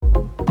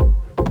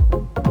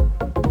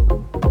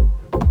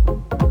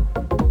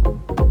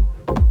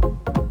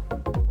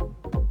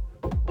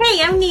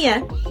I'm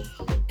Nia.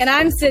 And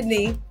I'm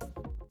Sydney.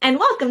 And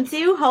welcome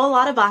to Whole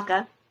Lotta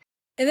Baka.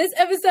 In this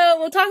episode,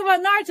 we'll talk about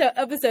Naruto,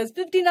 episodes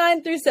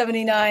 59 through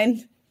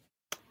 79.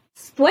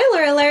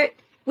 Spoiler alert!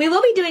 We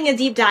will be doing a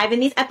deep dive in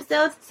these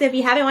episodes, so if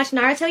you haven't watched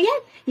Naruto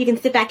yet, you can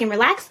sit back and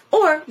relax,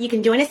 or you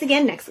can join us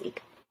again next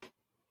week.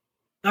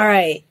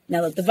 Alright,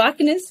 now let the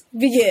Bacchanus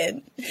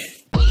begin.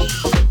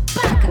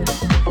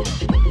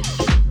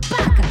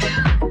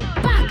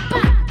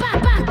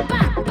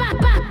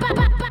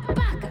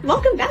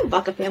 Welcome back,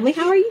 Baka family.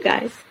 How are you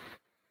guys?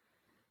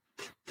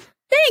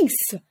 Thanks!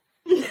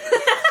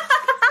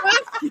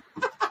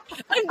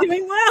 I'm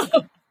doing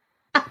well.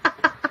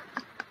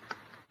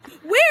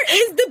 Where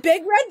is the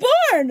big red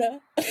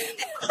barn?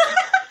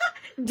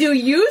 Do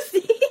you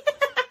see?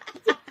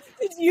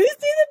 Did you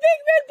see the big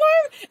red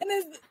barn? And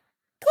then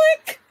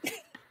click.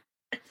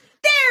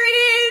 There it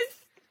is.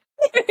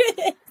 There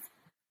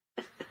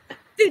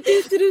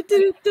it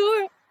is.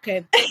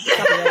 Okay.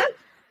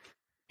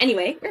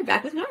 Anyway, we're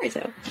back with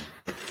Naruto.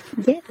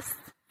 Yes.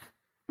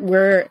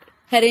 We're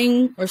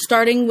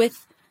starting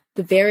with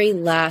the very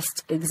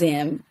last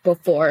exam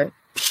before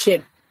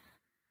shit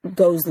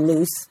goes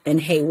loose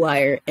and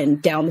haywire and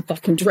down the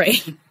fucking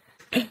drain.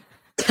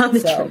 Down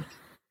the drain.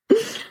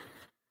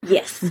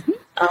 Yes.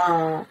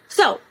 Mm-hmm.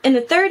 So, in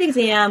the third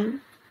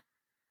exam,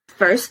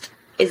 first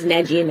is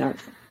Neji and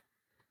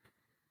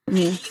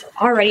Naruto.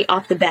 Already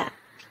off the bat,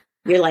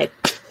 you're like,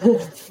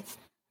 oh,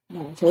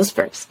 Naruto's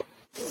first.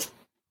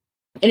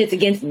 And it's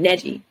against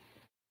Neji.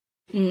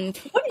 Look.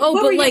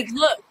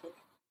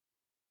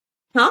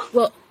 Huh?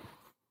 Well,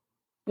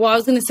 I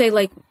was gonna say,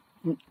 like,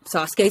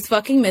 Sasuke's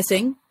fucking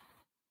missing.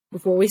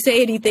 Before we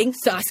say anything,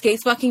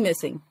 Sasuke's fucking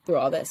missing through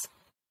all this.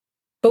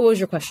 But what was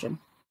your question?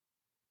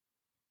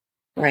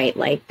 Right,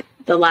 like,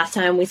 the last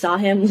time we saw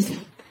him was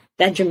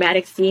that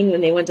dramatic scene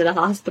when they went to the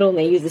hospital and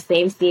they used the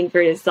same scene for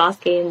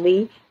Sasuke and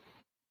Lee.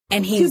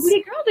 And he's... Two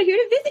pretty girls are here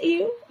to visit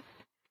you.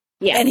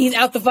 Yeah. And he's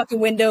out the fucking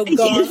window,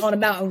 gone on a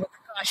mountain with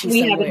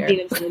Kakashi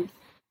somewhere.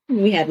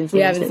 We haven't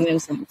seen him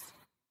since.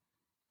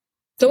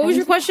 So what was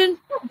your question?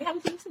 No, we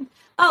haven't seen him since.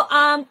 Oh,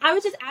 I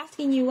was just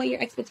asking you what your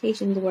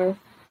expectations were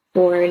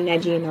for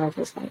Neji and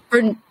Naruto's fight.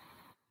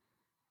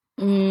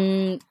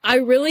 I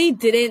really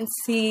didn't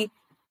see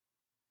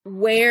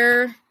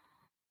where...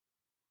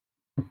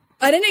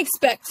 I didn't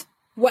expect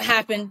what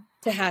happened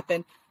to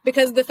happen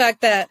because of the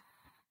fact that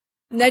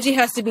Neji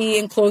has to be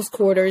in close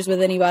quarters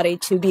with anybody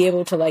to be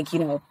able to, like, you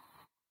know,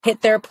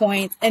 hit their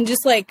points. And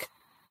just, like,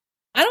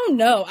 I don't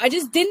know. I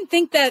just didn't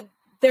think that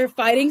their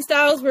fighting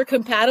styles were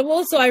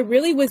compatible. So I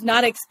really was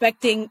not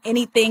expecting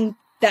anything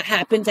that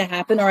happened to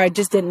happen, or I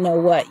just didn't know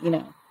what, you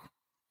know.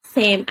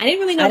 Same. I didn't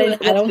really know.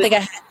 I don't think I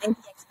had any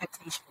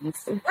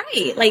expectations.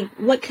 Right. Like,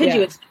 what could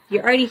you expect?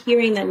 You're already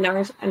hearing that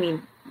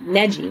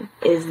Neji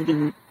is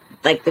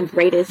the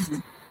greatest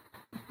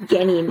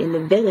genin in the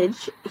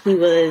village. He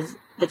was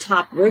the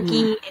top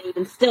rookie, and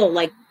even still,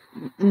 like,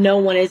 no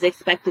one is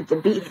expected to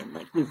beat him.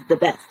 Like, he's the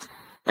best.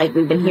 Like,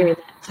 we've been hearing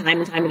that time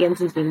and time again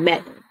since we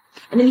met him.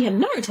 And then you have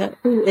Naruto,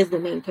 who is the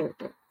main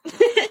character.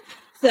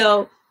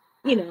 So,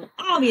 you know,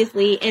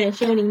 obviously, in a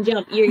Shonen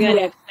Jump, you're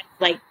gonna expect,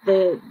 like,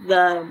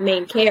 the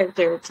main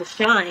character to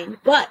shine.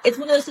 But it's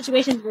one of those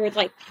situations where it's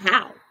like,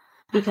 how?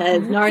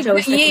 Because Naruto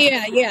is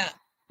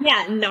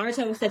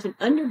Naruto is such an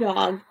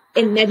underdog,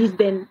 and Neji's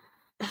been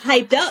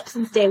hyped up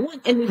since day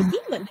one, and we've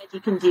seen what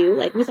Neji can do.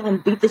 Like, we saw him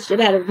beat the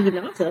shit out of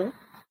Hinata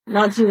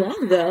not too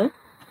long ago.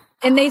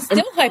 And they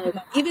still hype him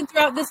up, even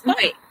throughout this fight.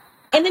 Right.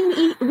 And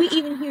then we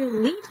even hear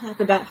Lee talk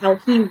about how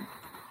he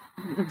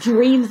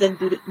dreams of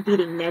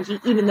beating Neji,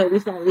 even though we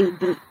saw Lee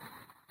beat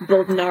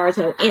both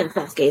Naruto and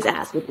Sasuke's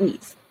ass with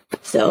ease.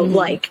 So,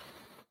 like,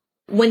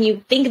 when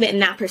you think of it in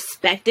that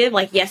perspective,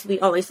 like, yes, we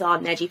only saw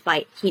Neji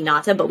fight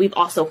Hinata, but we've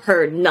also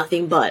heard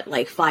nothing but,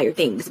 like, fire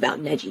things about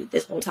Neji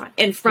this whole time.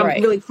 And from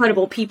really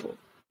credible people,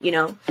 you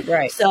know?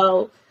 Right.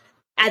 So,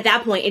 at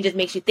that point, it just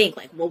makes you think,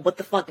 like, well, what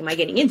the fuck am I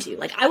getting into?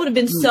 Like, I would have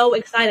been so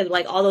excited,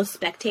 like, all those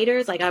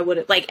spectators, like, I would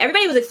have, like,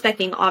 everybody was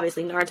expecting,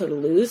 obviously, Naruto to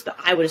lose, but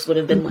I would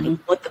have been like,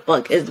 what the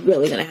fuck is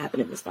really going to happen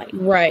in this fight?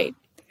 Right.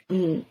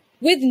 With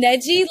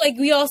Neji, like,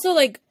 we also,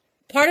 like,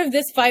 part of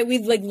this fight, we,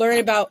 like, learn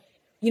about,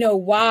 you know,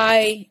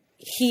 why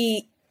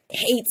he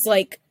hates,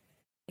 like,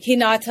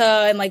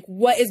 Hinata and, like,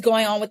 what is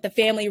going on with the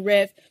family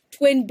rift.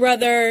 Twin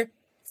brother,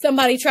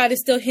 somebody tried to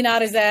steal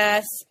Hinata's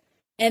ass,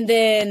 and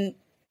then,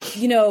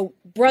 you know,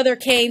 brother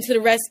came to the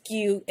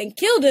rescue and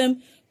killed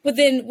him. But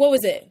then, what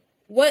was it?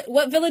 What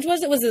village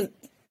was it?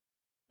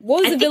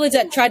 What was the village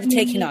that tried to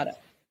take Hinata?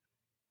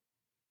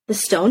 The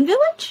Stone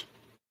Village?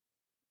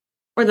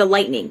 Or the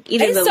Lightning?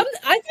 I thought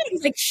it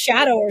was like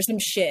Shadow or some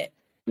shit.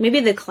 Maybe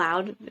the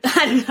Cloud.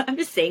 I don't know. I'm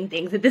just saying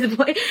things at this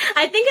point.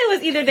 I think it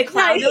was either the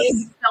Cloud or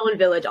the Stone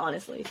Village,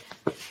 honestly.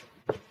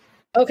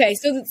 Okay,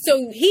 so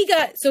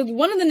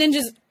one of the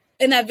ninjas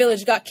in that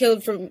village got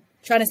killed from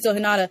trying to steal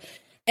Hinata.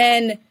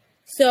 And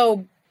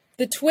so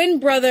the twin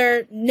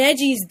brother,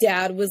 Neji's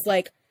dad, was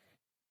like,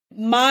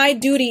 my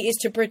duty is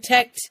to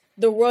protect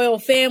the royal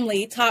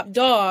family, top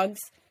dogs.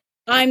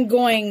 I'm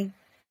going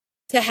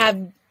to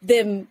have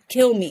them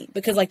kill me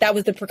because like that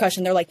was the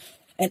percussion. They're like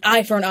an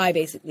eye for an eye,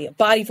 basically, a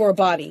body for a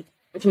body.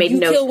 Which made you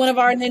kill one of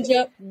our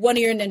ninja, one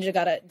of your ninja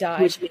gotta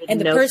die. And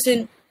the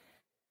person,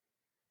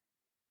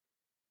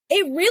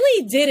 it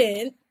really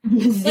didn't.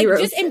 Zero.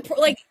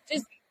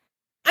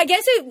 I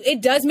guess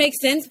it does make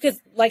sense because,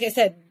 like I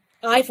said,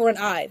 eye for an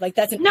eye. Like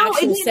that's an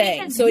actual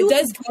saying. So it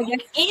does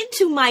get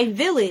into my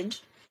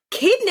village,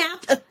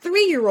 kidnapped a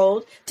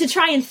 3-year-old to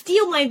try and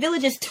steal my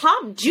village's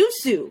top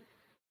jutsu.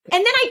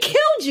 And then I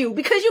killed you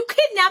because you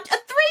kidnapped a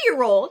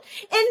 3-year-old.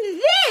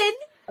 And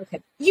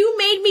then you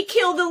made me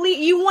kill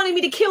you wanted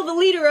me to kill the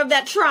leader of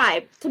that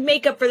tribe to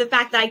make up for the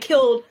fact that I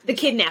killed the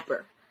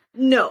kidnapper.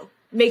 No,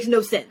 makes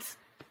no sense.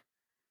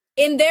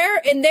 In their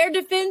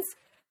defense,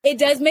 it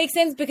does make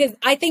sense because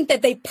I think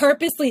that they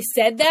purposely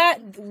said that,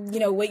 you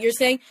know, what you're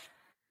saying.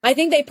 I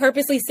think they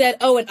purposely said,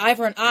 oh, an eye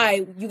for an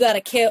eye, we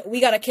gotta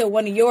kill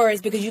one of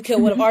yours because you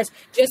killed one of ours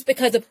just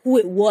because of who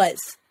it was.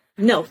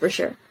 No, for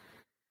sure.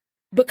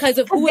 Because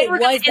of who it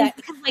was because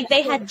like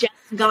they had just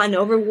gotten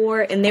over war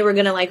and they were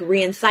gonna like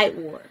reincite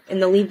war. And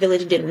the Leaf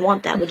Village didn't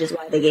want that, which is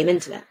why they gave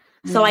into that.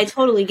 So I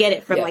totally get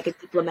it from like a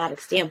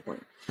diplomatic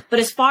standpoint. But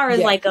as far as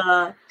like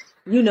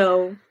you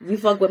know, you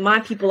fuck with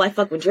my people, I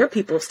fuck with your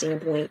people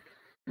standpoint,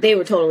 they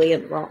were totally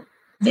in the wrong.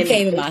 You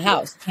came in my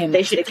house.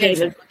 They should have came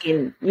and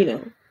fucking, you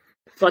know,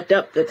 fucked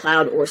up the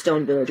Cloud or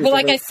Stone Village. But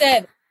like I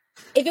said,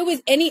 if it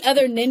was any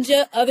other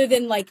ninja other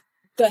than like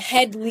the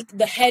head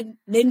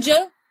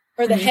ninja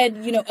or the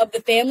head, you know, of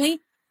the family,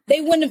 they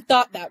wouldn't have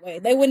thought that way.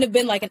 They wouldn't have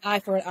been like an eye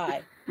for an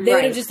eye. They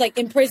would have just like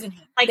imprisoned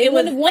him. Like they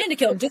wouldn't have wanted to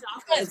kill him just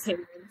because.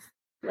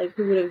 Like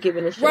who would have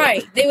given a shit?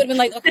 Right. They would have been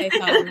like, okay,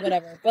 fine,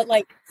 whatever. But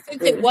like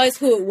since it was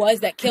who it was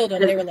that killed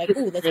him, they were like,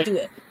 ooh, let's do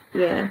it.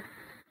 Yeah.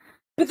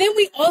 But then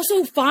we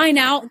also find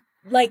out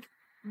like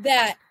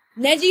that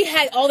Neji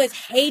had all this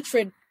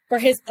hatred for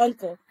his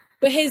uncle.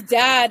 But his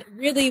dad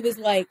really was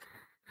like,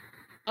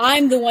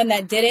 I'm the one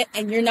that did it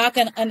and you're not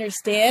going to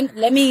understand.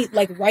 Let me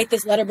like write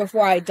this letter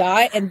before I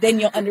die and then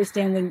you'll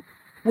understand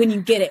when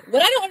you get it.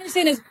 What I don't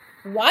understand is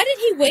why did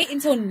he wait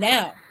until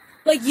now?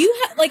 Like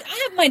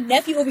I have my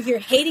nephew over here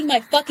hating my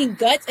fucking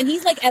guts and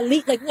he's like at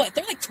least like what?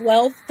 They're like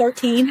 12,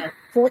 13,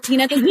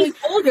 14 at this point. He's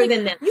older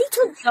than them. You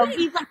two, so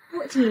he's like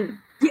 14.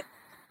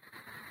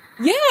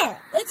 Yeah.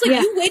 It's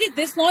like you waited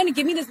this long to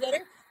give me this letter?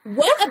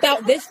 What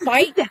about this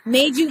fight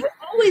made you... They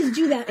always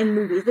do that in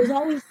movies. There's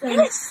always some,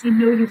 you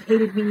know you've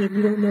hated me and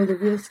you don't know the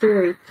real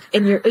story.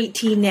 And you're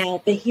 18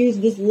 now, but here's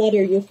this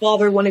letter your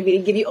father wanted me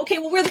to give you. Okay,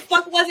 well, where the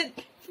fuck was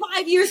it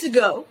 5 years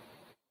ago?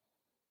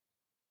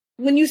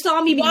 When you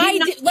saw me...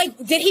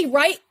 Did he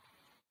write...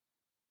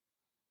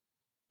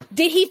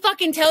 Did he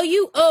fucking tell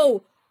you,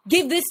 oh,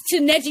 give this to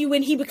Neji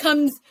when he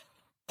becomes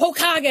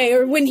Hokage,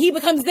 or when he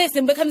becomes this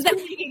and becomes that?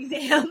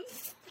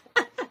 Exams.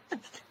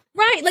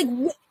 Right, like...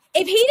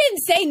 If he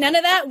didn't say none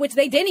of that, which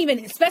they didn't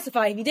even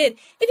specify if he did, if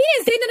he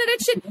didn't say none of that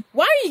shit,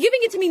 why are you giving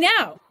it to me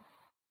now?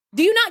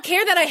 Do you not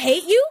care that I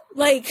hate you?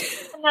 Like,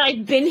 that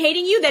I've been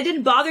hating you? That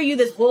didn't bother you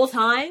this whole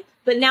time?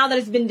 But now that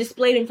it's been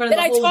displayed in front of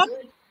the whole world,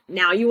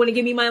 now you want to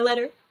give me my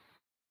letter?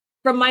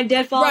 From my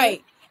dead father?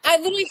 Right.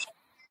 I've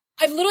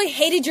literally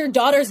hated your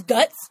daughter's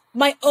guts,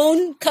 my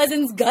own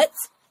cousin's guts,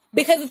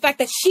 because of the fact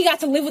that she got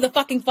to live with a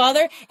fucking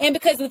father, and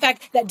because of the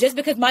fact that just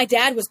because my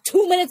dad was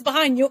 2 minutes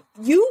behind you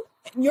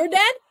and your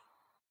dad,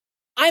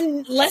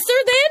 I'm lesser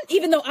than,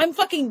 even though I'm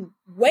fucking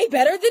way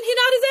better than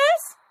Hinata's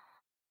ass?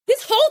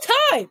 This whole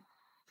time.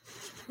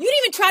 You didn't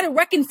even try to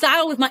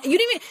reconcile with he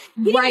didn't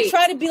even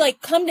try to be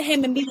like, come to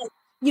him and be like,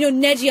 you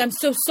know, Neji, I'm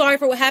so sorry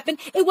for what happened.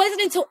 It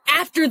wasn't until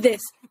after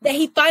this that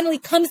he finally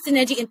comes to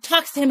Neji and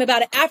talks to him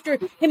about it after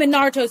him and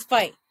Naruto's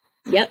fight.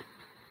 Yep.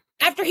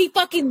 After he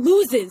fucking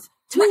loses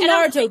to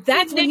Naruto,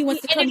 that's when he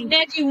wants to come. And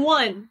if Neji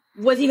won,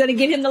 was he going to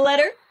give him the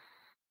letter?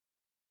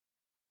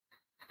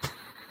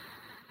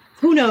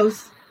 Who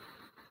knows?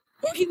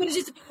 Or he would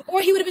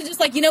have been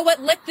just like, you know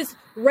what? Let this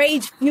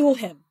rage fuel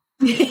him.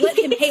 Let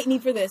him hate me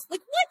for this.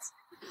 Like,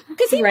 what?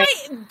 Because he might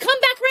come back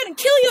around and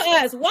kill your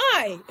ass.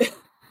 Why?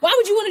 Why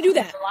would you want to do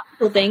that? A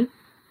logical thing.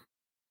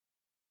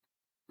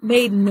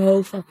 Made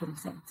no fucking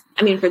sense.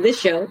 I mean, for this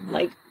show,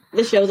 like,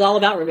 this show is all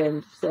about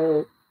revenge.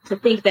 So to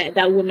think that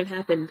wouldn't have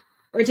happened,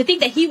 or to think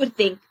that he would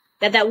think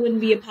that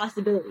wouldn't be a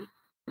possibility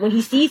when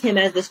he sees him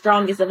as the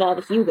strongest of all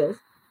the Hyugas,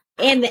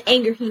 and the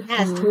anger he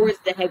has towards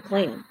the head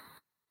clan.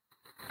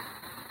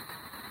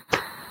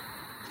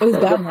 It was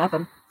bound to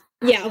happen.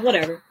 Yeah,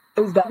 whatever.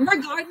 It was bound.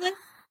 Regardless,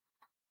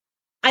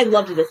 I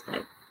loved this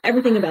fight.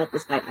 Everything about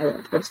this fight I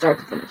loved, from start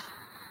to finish.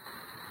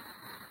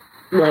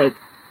 Like,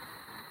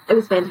 it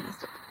was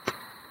fantastic.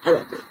 I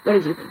loved it. What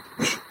did you think?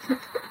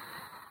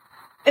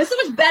 It was so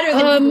much better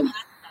than the last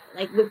fight.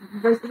 Like,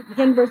 with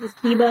him versus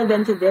Kiba,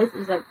 then to this, it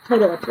was like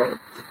total upgrade.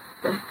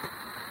 So.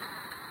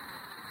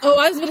 Oh,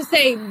 I was going to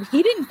say,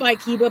 he didn't fight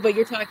Kiba, but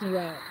you're talking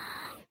about...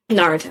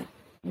 Naruto.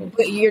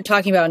 But you're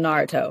talking about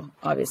Naruto,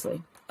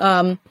 obviously.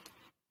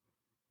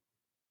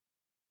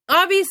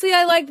 Obviously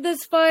I liked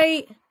this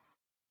fight.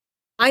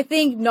 I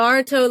think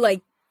Naruto,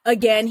 like,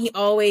 again, he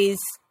always,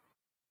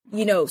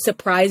 you know,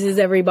 surprises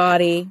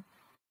everybody.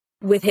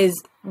 with his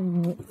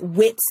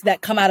wits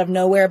that come out of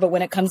nowhere, but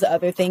when it comes to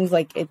other things,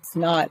 like, it's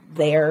not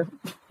there.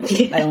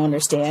 I don't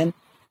understand.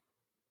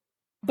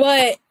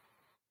 But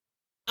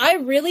I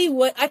feel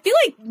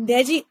like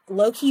Neji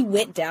low-key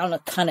went down a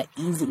kind of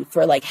easy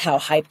for, like, how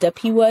hyped up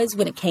he was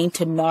when it came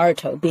to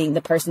Naruto being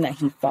the person that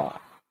he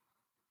fought.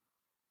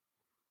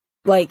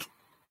 Like,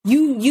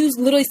 you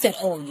literally said,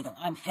 oh, you know,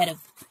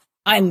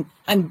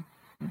 I'm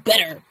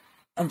better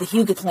of the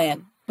Hyuga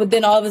clan. But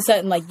then all of a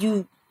sudden, like,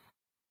 you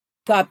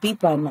got beat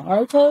by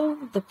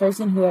Naruto, the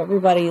person who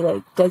everybody,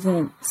 like,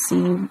 doesn't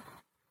see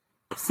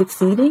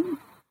succeeding.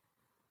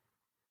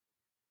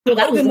 So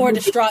that would have been more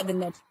distraught than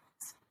Neji.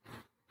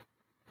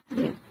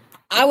 Yeah.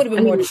 I would have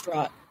been more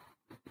distraught.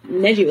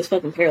 Neji was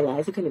fucking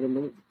paralyzed. He couldn't even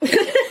move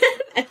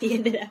at the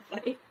end of that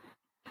fight.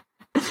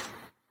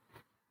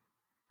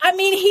 I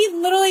mean, he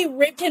literally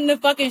ripped him to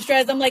fucking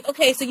shreds. I'm like,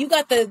 okay, so you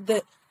got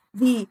the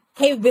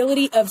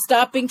capability of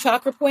stopping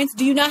chakra points.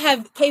 Do you not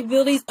have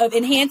capabilities of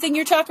enhancing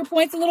your chakra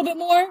points a little bit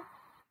more?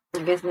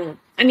 I guess not.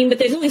 I mean, but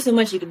there's only so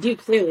much you can do,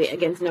 clearly,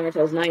 against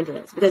Naruto's Nine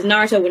Tails. Because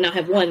Naruto would not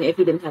have won if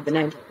he didn't have the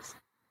Nine Tails.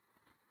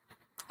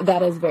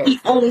 That is very He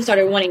only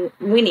started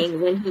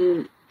winning when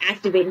he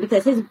activated,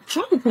 because his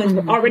chakra points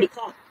were already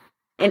caught.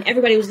 And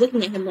everybody was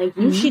looking at him like,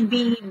 you should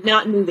be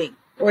not moving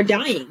or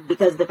dying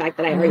because of the fact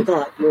that I already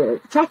got your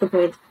chakra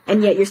points,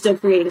 and yet you're still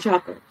creating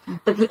chakra.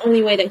 But the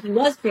only way that he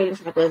was creating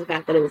chakra was the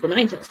fact that it was the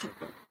Nine Tails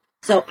chakra.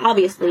 So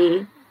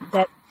obviously,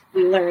 that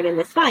we learn in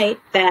this fight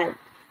that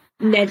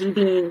Neji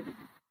being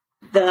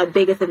the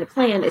biggest in the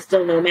clan is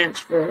still no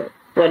match for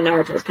what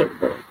Naruto is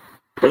capable of,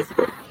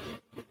 basically.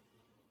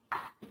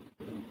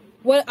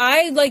 What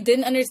I, like,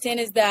 didn't understand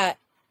is that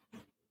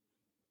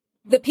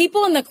the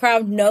people in the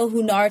crowd know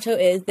who Naruto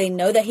is. They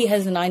know that he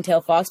has a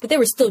nine-tailed fox, but they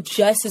were still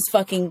just as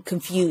fucking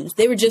confused.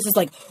 They were just as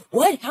like,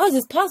 what? How is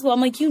this possible?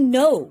 I'm like, you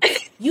know,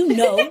 he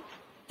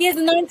has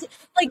a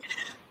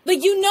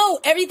like, you know,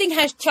 everything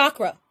has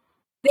chakra.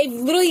 They've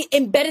literally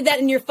embedded that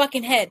in your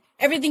fucking head.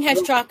 Everything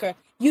has chakra.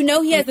 You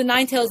know he has the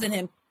nine tails in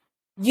him.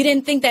 You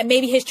didn't think that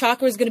maybe his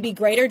chakra is going to be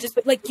greater, just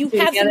like you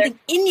have something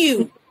in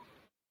you,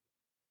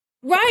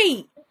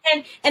 right?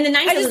 And the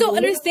nine tails, I just don't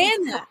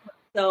understand that.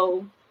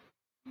 So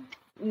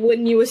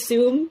wouldn't you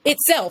assume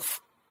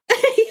itself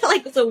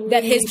like so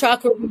that his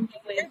chakra would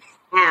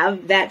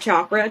have that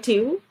chakra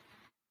too?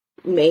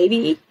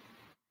 Maybe.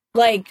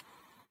 Like,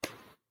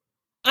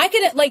 I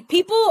could, like,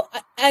 people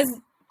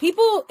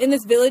in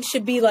this village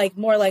should be like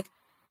more like,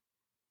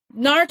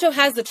 Naruto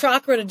has the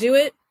chakra to do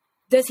it.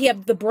 Does he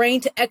have the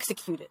brain to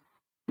execute it?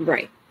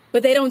 Right.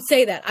 But they don't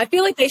say that. I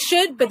feel like they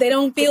should, but they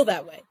don't feel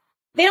that way.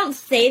 They don't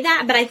say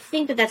that, but I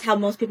think that that's how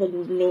most people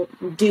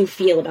do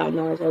feel about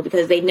Naruto,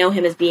 because they know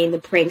him as being the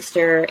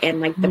prankster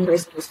and, like, the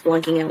person who's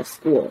flunking out of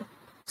school.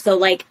 So,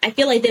 like, I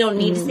feel like they don't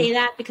need to say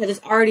that because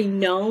it's already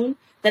known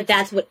that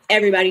that's what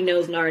everybody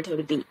knows Naruto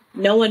to be.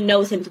 No one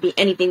knows him to be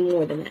anything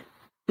more than that.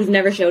 He's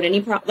never showed any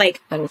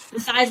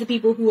besides the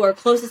people who are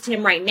closest to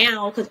him right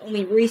now, because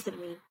only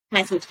recently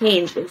has he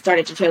changed and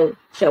started to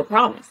show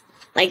promise.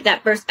 Like,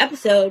 that first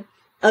episode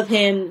of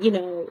him, you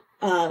know,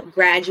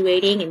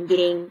 graduating and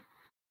getting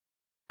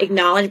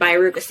acknowledged by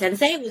Iruka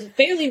Sensei was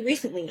fairly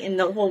recently in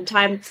the whole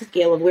time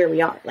scale of where we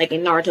are, like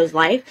in Naruto's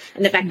life,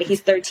 and the fact that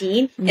he's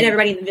 13 and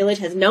everybody in the village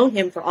has known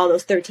him for all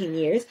those 13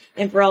 years,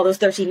 and for all those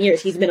 13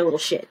 years he's been a little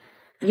shit.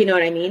 You know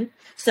what I mean?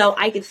 So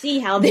I could see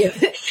how they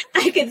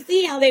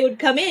would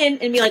come in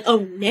and be like, "Oh,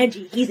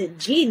 Neji, he's a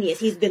genius.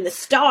 He's been the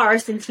star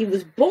since he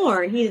was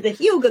born. He's the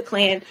Hyuga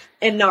clan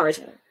and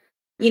Naruto."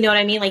 You know what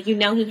I mean? Like, you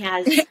know, he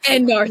has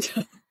and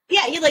Naruto.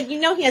 Yeah, you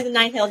know he has a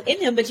nine tails in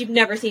him, but you've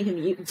never seen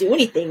him do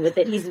anything with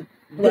it. He's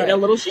been a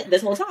little shit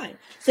this whole time.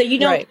 So you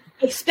don't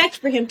expect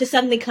for him to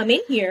suddenly come in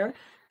here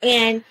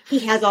and he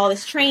has all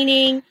this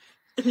training.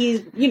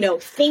 He's, you know,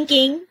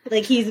 thinking,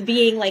 like, he's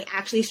being, like,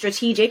 actually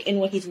strategic in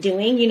what he's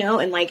doing, you know,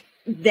 and, like,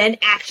 then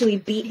actually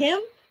beat him.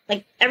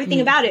 Like,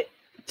 everything about it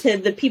to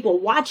the people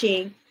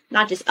watching,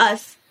 not just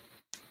us,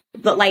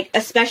 but, like,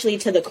 especially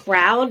to the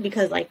crowd,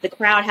 because, like, the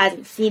crowd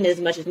hasn't seen as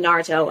much as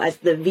Naruto as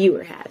the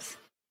viewer has.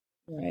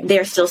 Right.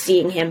 They're still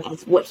seeing him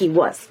as what he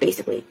was,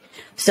 basically.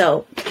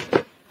 So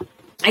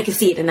I can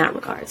see it in that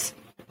regards.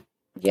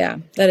 Yeah,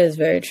 that is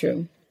very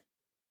true.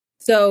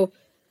 So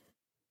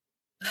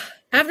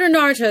after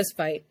Naruto's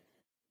fight,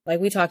 like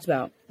we talked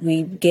about,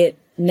 we get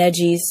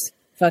Neji's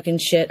fucking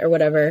shit or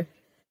whatever.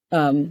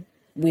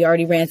 We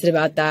already ranted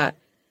about that.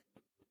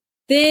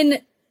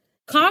 Then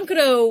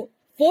Kankuro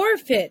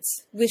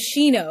forfeits with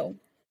Shino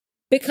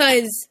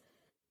because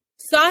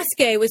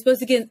Sasuke was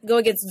supposed to go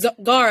against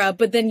Gaara,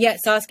 but then yet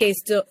Sasuke's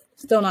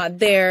still not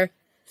there.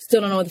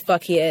 Still don't know what the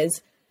fuck he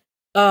is.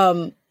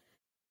 I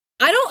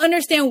don't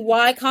understand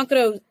why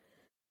Kankuro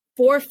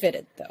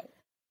forfeited, though.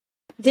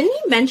 Didn't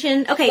he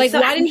mention... Okay, like,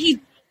 so why didn't he...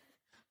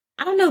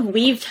 I don't know if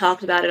we've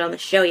talked about it on the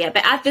show yet,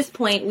 but at this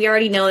point, we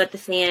already know that the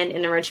Sand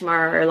and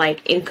Orochimaru are,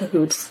 like, in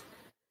cahoots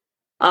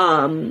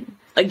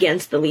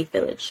against the Leaf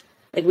Village.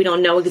 Like, we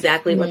don't know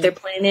exactly what their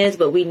plan is,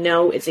 but we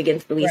know it's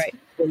against the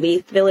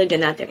Leaf Village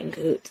and that they're in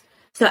cahoots.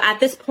 So at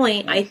this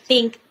point, I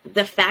think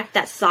the fact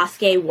that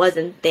Sasuke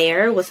wasn't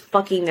there was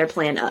fucking their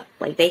plan up.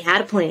 Like, they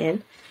had a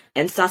plan,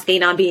 and Sasuke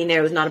not being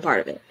there was not a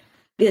part of it.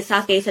 Because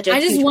Sasuke is such a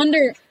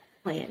huge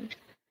plan.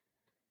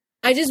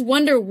 I just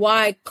wonder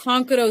why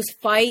Kankuro's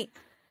fight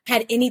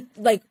had any,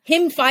 like,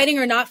 him fighting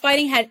or not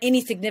fighting had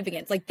any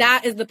significance. Like,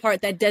 that is the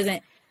part that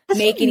doesn't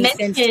make any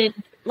sense.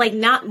 Like,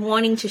 not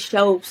wanting to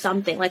show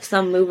something, like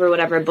some move or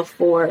whatever,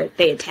 before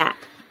they attack.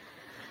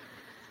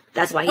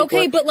 That's why he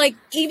Okay, but, like,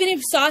 even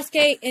if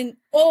Sasuke and...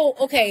 Oh,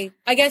 okay.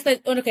 I guess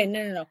that... Oh, okay,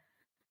 no.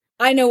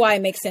 I know why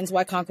it makes sense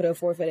why Kankuro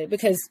forfeited.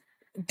 Because,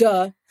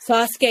 duh,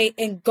 Sasuke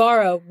and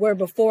Gaara were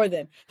before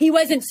them. He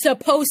wasn't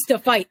supposed to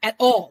fight at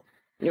all.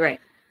 You're right.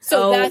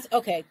 So that's...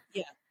 Okay,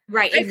 yeah.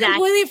 Right, exactly. I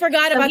completely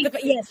forgot about the...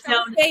 Yes,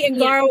 Sasuke and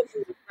Gaara...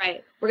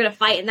 Right. We're going to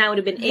fight, and that would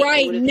have been it.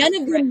 Right, none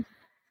of them...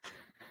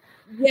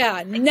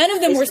 Yeah, none of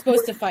them were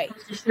supposed to fight.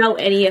 To show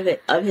any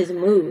of his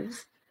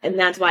moves. And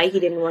that's why he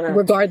didn't want to...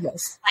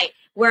 Regardless. Fight.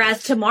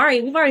 Whereas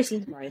Temari, we've already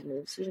seen Temari's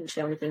moves. He didn't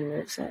show anything in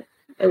the set.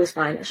 It was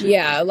fine.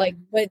 Yeah, like,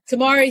 but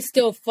Temari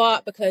still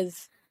fought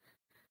because,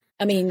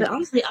 I mean... But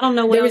honestly, I don't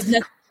know what there was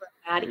nothing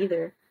bad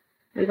either.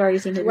 We've already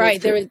seen his right,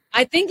 moves there was...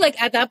 I think,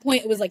 like, at that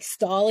point, it was, like,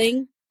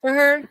 stalling for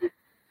her.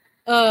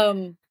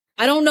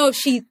 I don't know if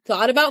she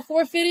thought about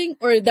forfeiting,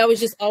 or that was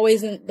just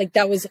always, like,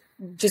 that was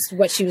just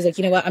what she was like,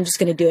 you know what, I'm just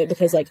going to do it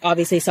because, like,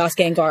 obviously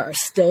Sasuke and Gaara are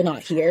still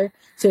not here.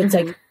 So it's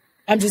like,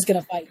 I'm just going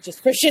to fight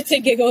just for shits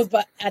and giggles,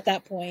 but at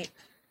that point...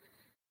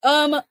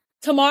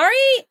 Temari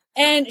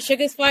and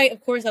Shika's fight,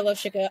 of course I love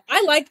Shika.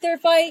 I liked their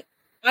fight.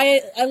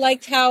 I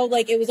liked how,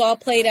 like, it was all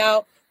played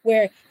out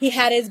where he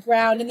had his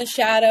ground in the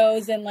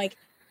shadows and, like,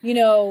 you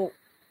know,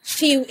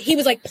 he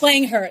was, like,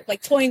 playing her,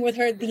 like, toying with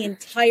her the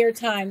entire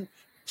time,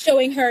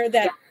 showing her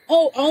that,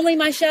 oh, only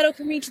my shadow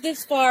can reach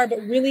this far,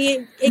 but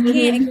really it can't.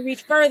 It can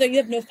reach further. You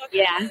have no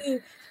fucking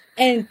clue.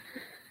 And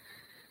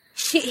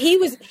he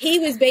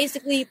was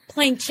basically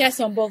playing chess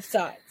on both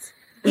sides.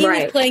 He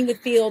was playing the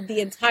field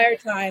the entire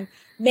time,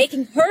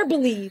 making her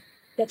believe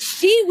that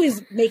she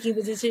was making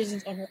the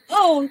decisions on her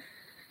own,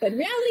 but in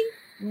reality,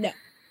 no.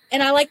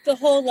 And I like the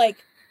whole, like,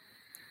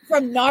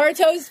 from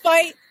Naruto's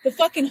fight, the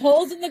fucking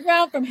holes in the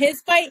ground from his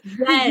fight,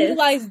 he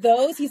utilized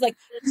those. He's like,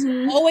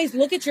 always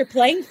look at your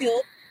playing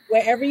field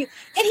wherever you...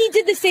 And he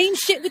did the same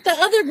shit with the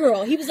other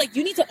girl. He was like,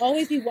 you need to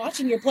always be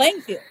watching your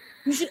playing field.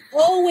 You should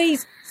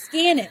always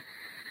scan it.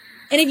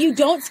 And if you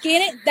don't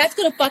scan it, that's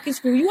going to fucking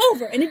screw you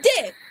over. And it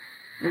did.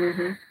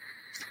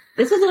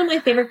 This was one of my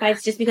favorite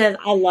fights just because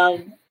I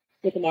love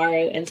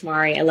Shikamaru and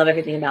Temari. I love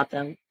everything about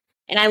them.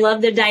 And I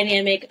love the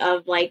dynamic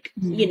of, like,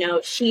 you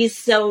know, she's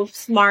so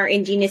smart,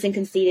 ingenious, and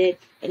conceited,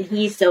 and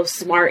he's so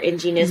smart,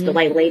 ingenious, but,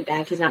 like, laid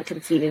back. He's not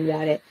conceited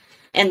about it.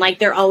 And, like,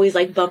 they're always,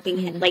 like, bumping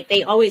head. Like,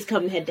 they always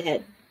come head to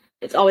head.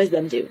 It's always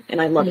them two, and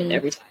I love it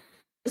every time.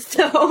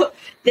 So,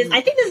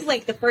 I think this is,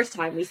 like, the first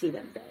time we see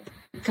them,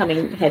 though,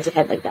 coming head to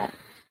head like that.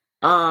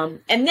 And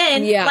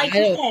then, like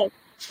you said,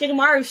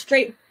 Shikamaru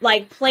straight,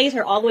 like, plays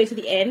her all the way to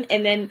the end,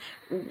 and then,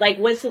 like,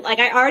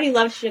 I already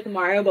loved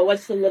Shikamaru, but what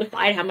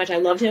solidified how much I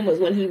loved him was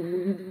when he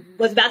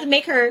was about to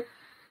make her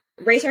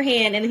raise her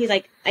hand, and then he's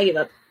like, I give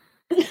up.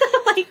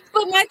 Like,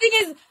 but my thing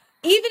is,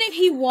 even if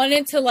he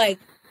wanted to, like,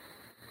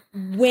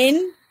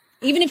 win,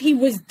 even if he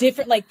was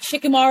different, like,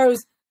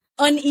 Shikamaru's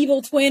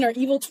unevil twin or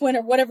evil twin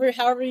or whatever,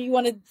 however you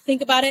want to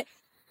think about it,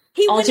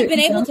 he wouldn't have been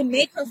able to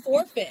make her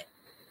forfeit.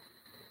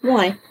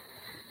 Why?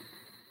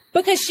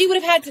 Because she would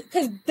have had to,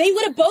 because they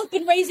would have both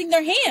been raising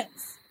their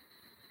hands.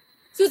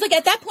 So it's like,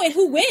 at that point,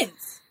 who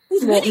wins?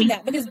 Who's winning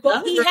that? Because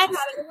both, he had to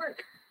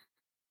work.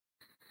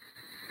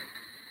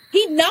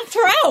 He knocked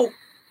her out.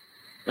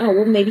 Oh,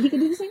 well, maybe he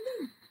could do the same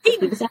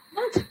thing.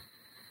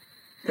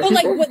 But,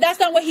 like, that's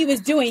not what he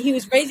was doing. He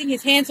was raising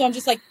his hand, so I'm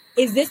just like,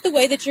 is this the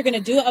way that you're going to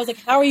do it? I was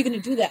like, how are you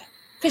going to do that?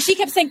 Because she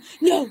kept saying,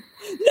 no. And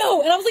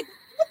I was like,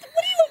 what are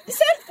you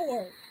upset for?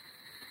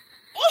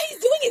 All he's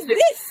doing is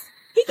this.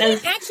 He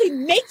can't actually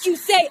make you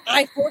say,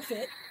 I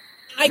forfeit,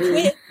 I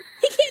quit.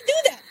 He can't do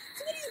that.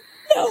 So what do you...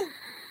 No!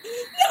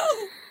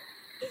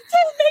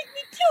 Don't make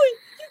me do it!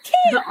 You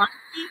can't! But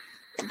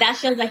honestly, that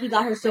shows that he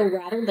got her so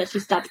rattled that she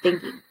stopped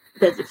thinking.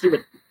 Because if she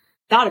would have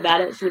thought about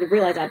it, she would have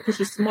realized that because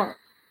she's smart.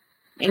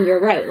 And you're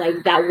right,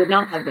 like, that would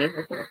not have made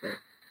her forfeit.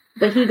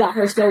 But he got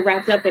her so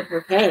wrapped up in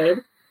her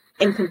head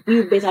and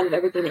confused based off of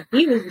everything that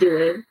he was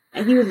doing,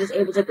 and he was just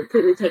able to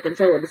completely take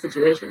control of the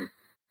situation.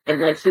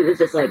 And, like, she was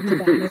just, like,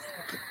 confused.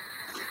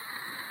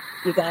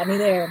 You got me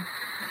there.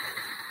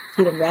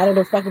 He'd have rattled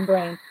her fucking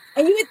brain.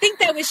 And you would think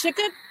that with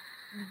Shika,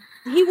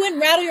 he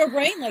wouldn't rattle your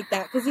brain like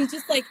that. Because he's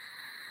just like,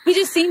 he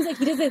just seems like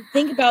he doesn't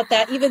think about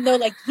that, even though,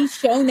 like, he's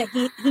shown that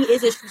he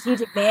is a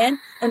strategic man.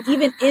 And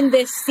even in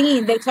this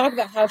scene, they talk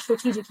about how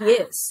strategic he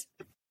is.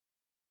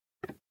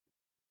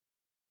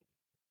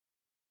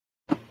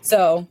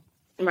 So.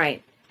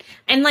 Right.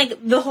 And,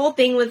 like, the whole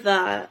thing with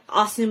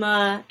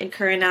Asuma and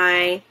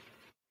Kurenai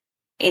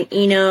and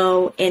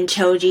Ino and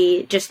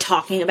Choji just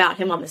talking about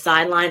him on the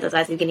sidelines as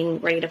I was getting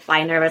ready to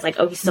fight her. I was like,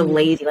 oh, he's so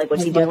lazy. Like,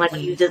 what's he doing? Like,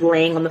 he's just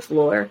laying on the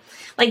floor.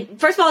 Like,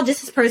 first of all,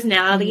 just his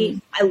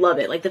personality, I love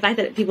it. Like, the fact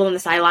that people on the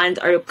sidelines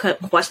are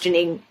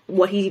questioning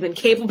what he's even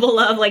capable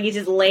of. Like, he's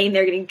just laying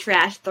there getting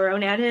trash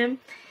thrown at him.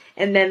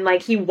 And then,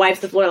 like, he wipes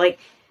the floor, like,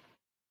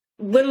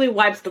 literally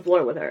wipes the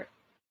floor with her.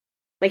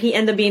 Like, he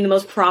ends up being the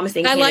most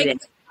promising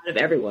candidate out of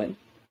everyone.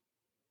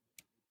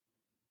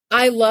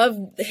 I love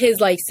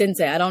his, like,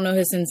 sensei. I don't know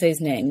his sensei's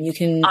name. You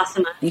can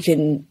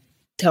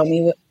tell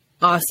me what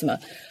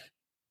Asuma.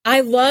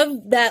 I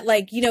love that,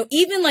 like, you know,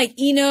 even like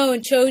Ino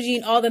and Choji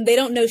and all them, they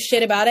don't know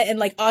shit about it. And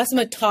like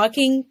Asuma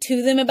talking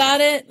to them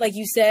about it, like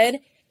you said,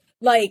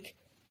 like,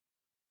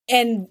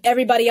 and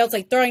everybody else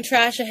like throwing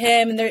trash at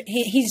him. And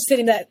he's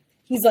sitting that,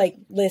 he's like,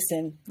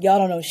 listen, y'all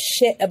don't know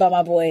shit about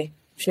my boy,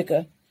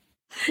 Shika.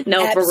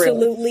 No, for real.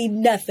 Absolutely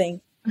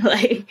nothing.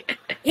 Like,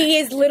 he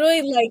is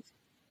literally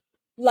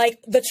like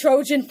the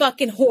Trojan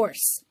fucking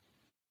horse.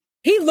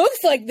 He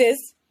looks like this,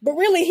 but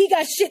really he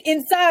got shit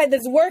inside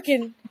that's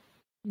working.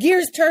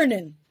 Gears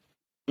turning.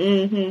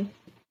 Mm-hmm.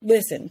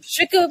 Listen,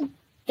 Shika,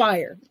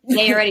 fire.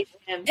 They ready for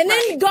him. And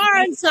then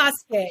Gaara and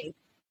Sasuke.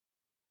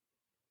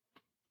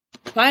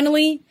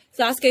 Finally,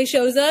 Sasuke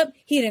shows up.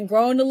 He done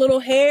grown a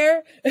little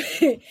hair.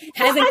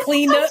 Hasn't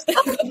cleaned up.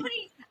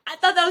 I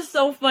thought that was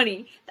so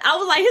funny. I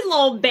was like, his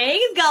little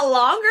bangs got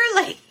longer.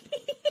 Like,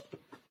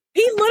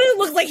 he literally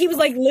looks like he was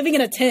like living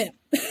in a tent.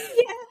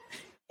 Yeah.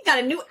 He got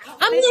a new outfit.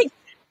 I'm like,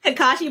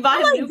 Kakashi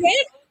bought him new.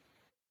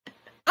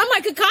 I'm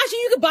like, Kakashi,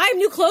 you could buy him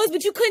new clothes,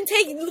 but you couldn't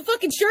take the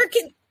fucking shirt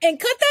and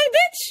cut that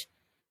bitch?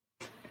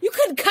 You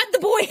couldn't cut the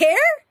boy hair?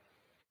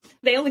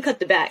 They only cut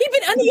the back. He's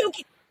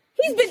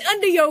been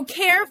under your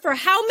care for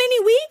how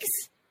many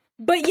weeks?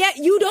 But yet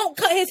you don't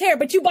cut his hair,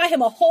 but you buy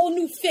him a whole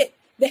new fit.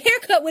 The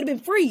haircut would have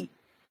been free.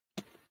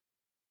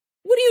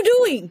 What are you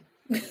doing?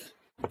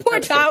 Poor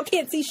child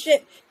can't see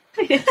shit.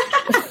 He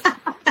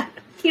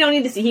don't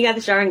need to see. He got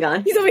the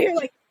Sharingan. He's over here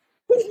like,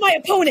 who's my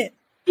opponent?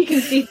 You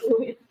can see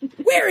through it.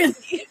 Where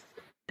is he?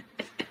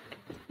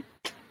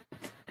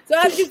 So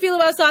how did you feel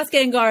about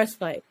Sasuke and Gaara's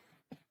fight?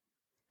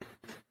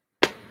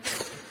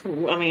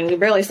 I mean, we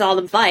barely saw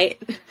them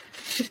fight.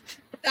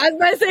 I was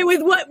about to say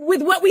with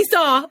what we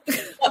saw,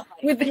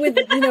 with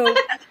you know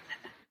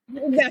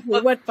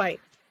exactly what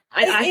fight.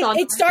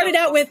 It started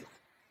out with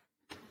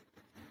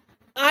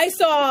I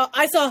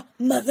saw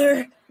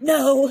mother,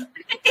 no,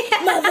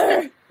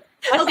 mother.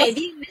 Okay,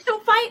 the initial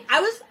fight,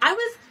 I was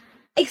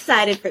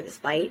excited for this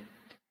fight.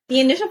 The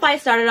initial fight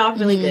started off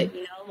really good,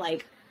 you know,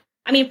 like,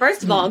 I mean,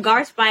 first of all,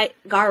 Gaara's fight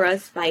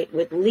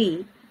with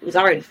Lee was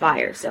already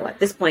fire, so at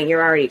this point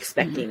you're already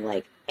expecting,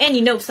 like, and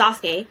you know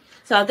Sasuke,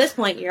 so at this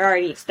point you're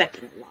already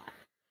expecting a lot.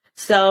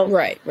 So,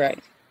 right.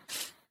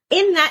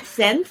 In that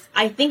sense,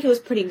 I think it was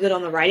pretty good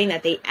on the writing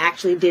that they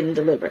actually didn't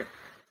deliver.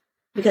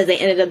 Because they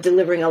ended up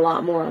delivering a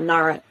lot more on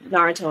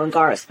Naruto and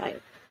Gaara's fight.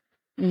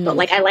 But,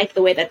 like, I like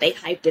the way that they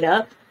hyped it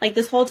up, like,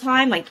 this whole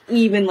time. Like,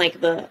 even, like,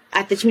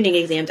 at the tuning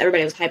exams,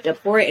 everybody was hyped up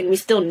for it, and we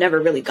still never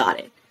really got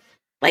it.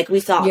 Like, we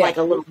saw, like,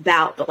 a little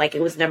bout, but, like,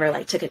 it was never,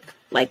 like,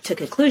 to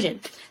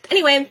conclusion.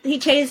 Anyway, he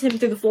chases him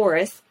through the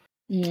forest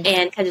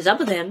and catches up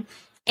with him,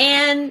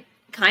 and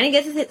kind of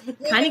gets his... Wait.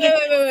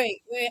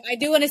 I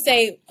do want to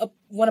say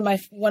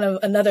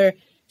another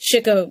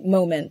Shika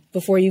moment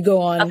before you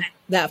go on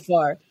that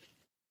far.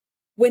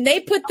 When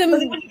they put them,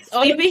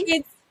 all the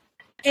kids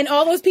and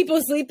all those people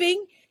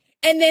sleeping,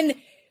 and then,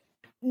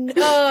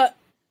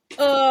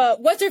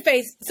 what's her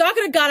face?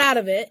 Sakura got out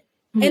of it,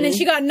 and then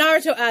she got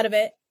Naruto out of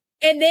it,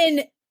 and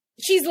then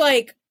she's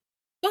like,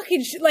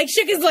 fucking, like,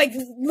 Shika's like,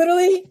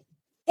 literally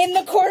in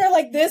the corner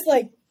like this,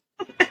 like,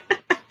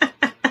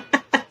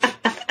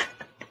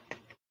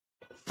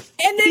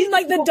 and then,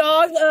 like, the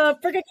dog,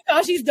 freaking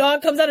Kakashi's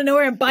dog comes out of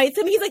nowhere and bites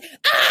him. He's like,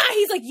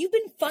 he's like, you've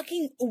been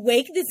fucking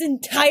awake this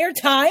entire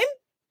time?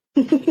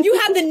 You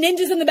have the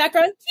ninjas in the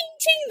background, ching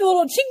ching, the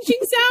little ching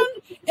ching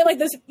sound, and like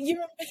this,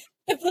 little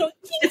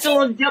ching, it's a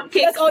little jump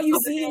kick. That's all you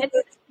see.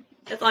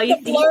 That's all you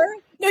see. Blur.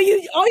 No,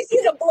 you always see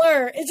the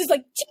blur. It's just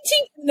like ching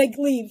ching, and like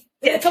leave.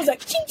 And it comes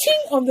like ching ching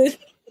on the.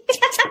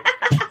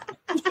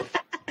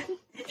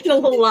 The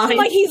little line.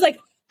 Like he's like,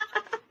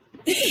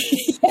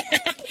 he's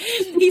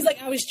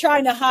like, I was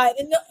trying to hide,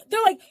 and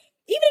they're like, even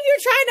if you're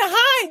trying to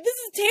hide, this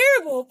is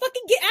terrible.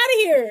 Fucking get out of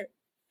here.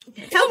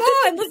 Come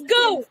on, let's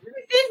go.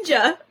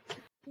 Ninja.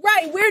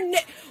 Right,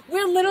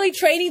 we're literally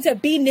training to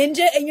be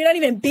ninja, and you're not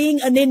even being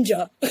a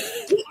ninja.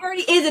 He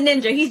already is a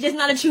ninja. He's just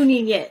not a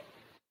chunin yet.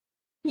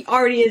 He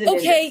already is a ninja.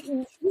 Okay,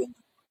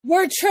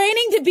 we're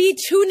training to be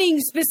tuning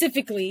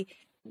specifically,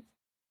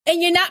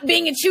 and you're not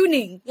being a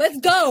tuning. Let's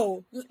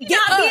go. Get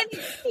up. Being a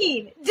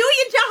tuning. Do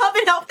your job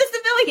and help the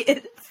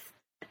civilians.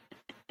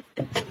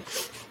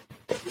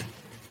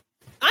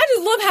 I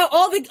just love how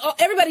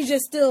everybody's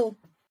just still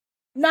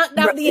knocked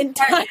out the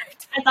entire.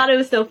 I thought it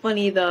was so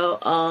funny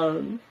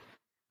though.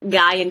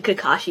 Guy and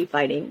Kakashi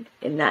fighting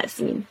in that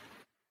scene.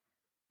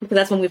 Because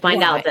that's when we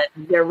find out that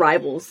they're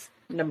rivals,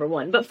 number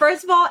one. But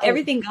first of all,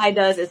 everything Guy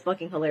does is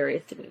fucking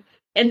hilarious to me.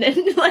 And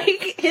then,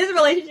 like, his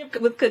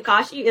relationship with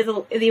Kakashi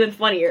is even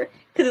funnier.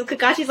 Because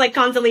Kakashi's, like,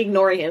 constantly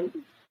ignoring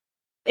him.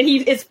 And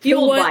he is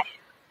fueled by it.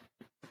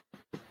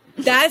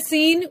 That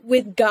scene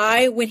with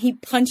Guy when he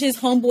punches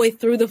homeboy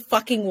through the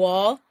fucking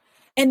wall,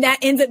 and that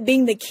ends up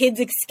being the kid's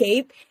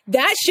escape,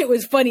 that shit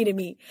was funny to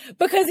me.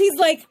 Because he's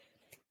like,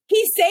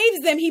 he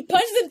saves them, he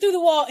punches them through the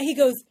wall, and he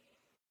goes,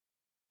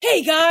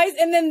 hey, guys.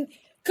 And then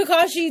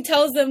Kakashi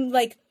tells them,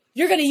 like,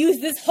 you're going to use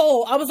this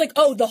hole. I was like,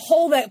 oh, the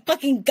hole that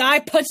fucking Guy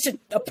punched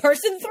a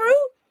person through?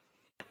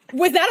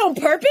 Was that on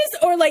purpose?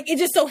 Or, like, it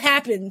just so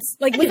happens?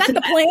 Like, was that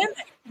the plan?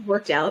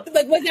 Worked out.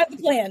 Like, was that the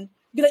plan?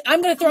 Be like,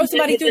 I'm going to throw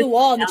somebody through the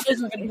wall and the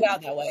children are going to go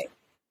out that way.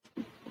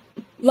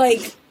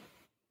 Like,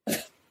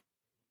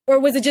 or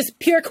was it just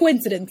pure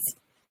coincidence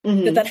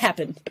that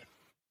happened?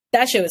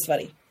 That shit was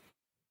funny.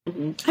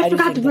 I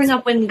forgot to bring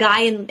up when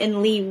Guy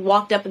and Lee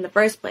walked up in the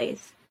first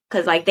place.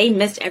 Because, like, they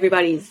missed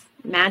everybody's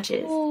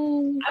matches.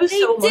 Oh, I was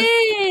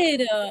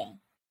did.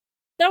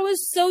 That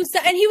was so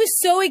sad. And he was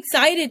so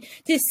excited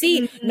to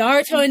see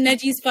Naruto and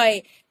Neji's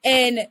fight.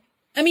 And,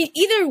 I mean,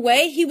 either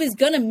way, he was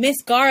going to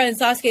miss Gaara and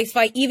Sasuke's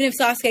fight, even if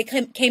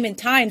Sasuke came in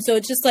time. So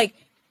it's just like,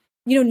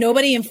 you know,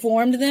 nobody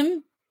informed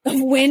them of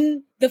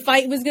when the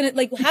fight was going to,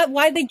 like,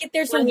 why'd they get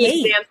there so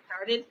late? The exam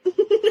started.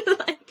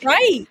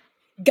 Right.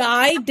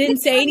 Guy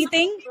didn't say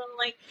anything.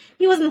 Like,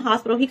 he was in the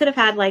hospital. He could have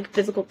had, like,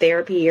 physical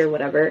therapy or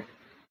whatever.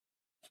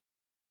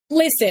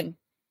 Listen,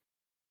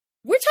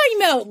 we're talking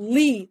about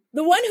Lee,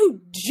 the one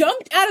who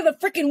jumped out of the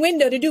freaking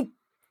window to do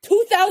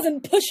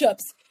 2,000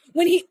 push-ups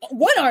when he,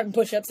 one-arm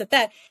push-ups at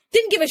that,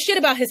 didn't give a shit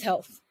about his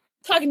health.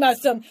 Talking about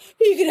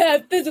he could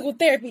have physical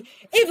therapy.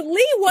 If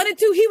Lee wanted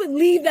to, he would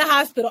leave the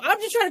hospital. I'm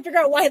just trying to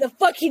figure out why the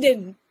fuck he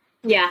didn't.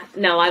 Yeah,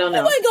 no, I don't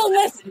know. I want to go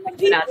listen to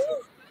people.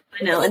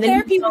 I know. And then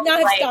therapy would not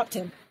have stopped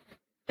him.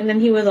 And then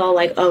he was all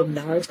like, oh,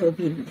 Naruto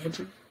being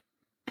Neji.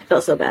 I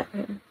felt so bad for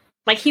him.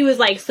 Like, he was,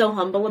 like, so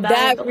humble about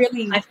it. That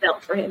really... I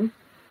felt for him.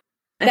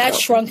 That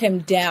shrunk him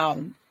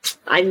down.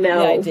 I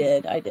know. Yeah,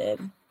 I did.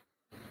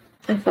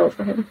 I felt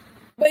for him.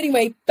 But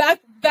anyway, back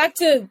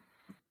to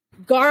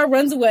Gaara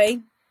runs away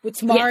with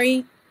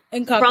Temari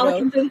and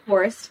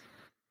Kakuto.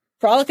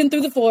 Frolicking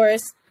through the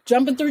forest.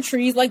 Jumping through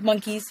trees like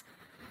monkeys.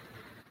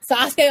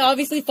 Sasuke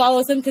obviously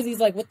follows him because he's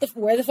like,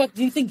 where the fuck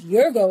do you think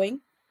you're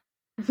going?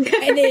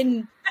 And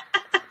then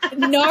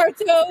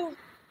Naruto,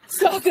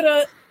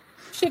 Sakura,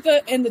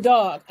 Shika, and the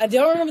dog. I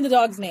don't remember the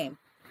dog's name.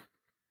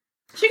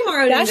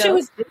 Shikamaru that shit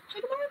was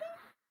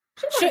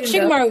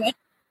Shikamaru went.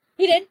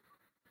 He did.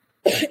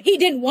 He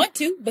didn't want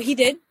to, but he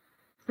did.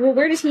 Well,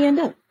 where does he end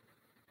up?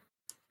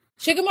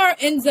 Shikamaru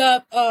ends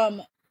up.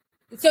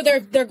 So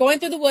they're going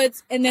through the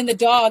woods, and then the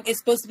dog is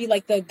supposed to be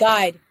like the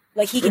guide.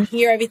 Like he can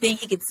hear everything,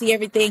 he can see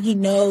everything, he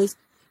knows.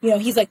 You know,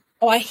 he's like,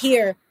 oh, I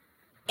hear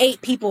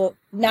 8 people,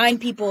 9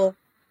 people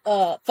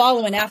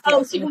following after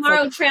us.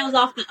 Shikamaru trails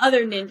off the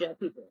other ninja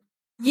people.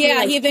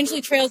 Yeah, he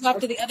eventually trails off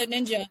to the other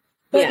ninja.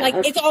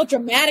 But, it's all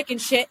dramatic and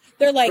shit.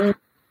 They're like,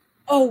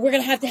 oh, we're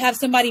going to have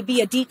somebody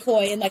be a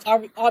decoy. And, like,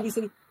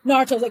 obviously,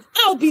 Naruto's like,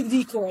 I'll be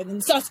the decoy. And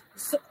then Sakura's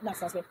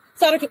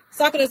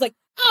like,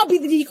 I'll be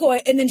the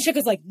decoy. And then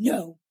Shika's like,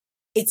 no,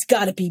 it's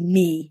got to be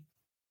me.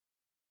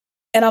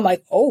 And I'm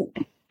like, oh.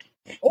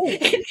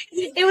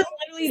 It was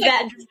literally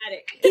that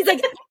dramatic. He's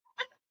like,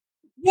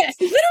 yes,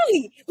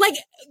 literally. Like,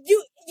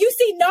 you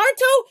see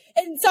Naruto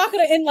and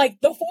Sakura in, like,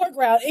 the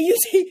foreground. And you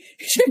see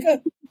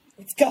Shika,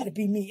 it's got to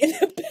be me in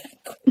the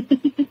background.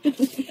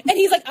 And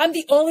he's like, I'm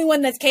the only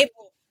one that's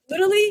capable.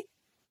 Literally,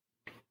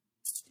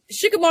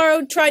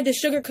 Shikamaru tried to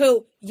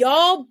sugarcoat,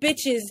 y'all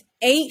bitches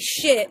ain't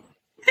shit.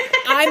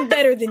 I'm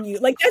better than you.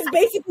 Like, that's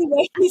basically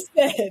what he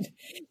said.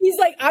 He's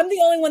like, I'm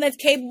the only one that's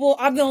capable.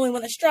 I'm the only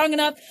one that's strong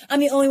enough. I'm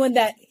the only one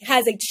that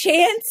has a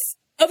chance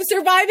of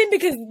surviving,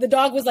 because the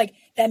dog was like,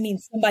 that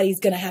means somebody's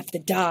going to have to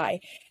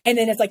die. And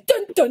then it's like,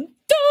 dun, dun,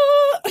 dun.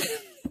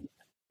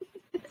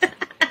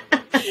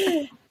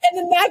 And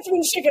then that's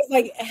when Shika's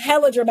like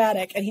hella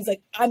dramatic. And he's like,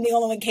 I'm the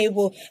only one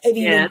capable of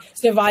even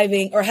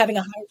surviving or having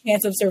a higher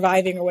chance of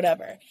surviving or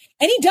whatever.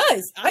 And he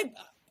does. I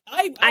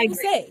will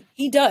say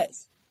he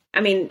does.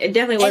 I mean, it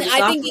definitely wasn't.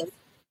 I think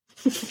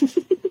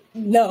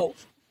no,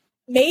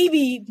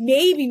 maybe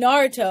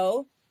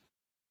Naruto.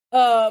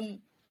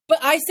 But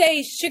I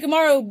say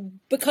Shikamaru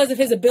because of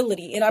his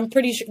ability, and I'm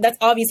pretty sure that's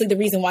obviously the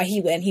reason why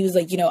he went. He was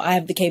like, I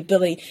have the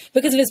capability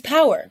because of his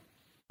power.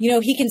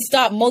 He can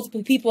stop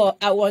multiple people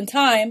at one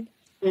time.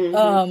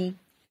 Mm-hmm.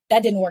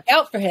 That didn't work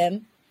out for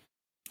him.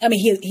 I mean,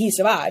 he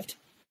survived.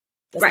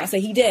 That's not to say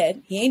he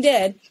did. He ain't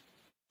dead.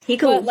 He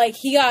cool. But like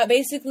he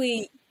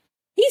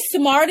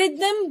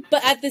smarted them,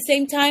 but at the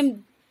same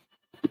time,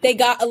 they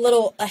got a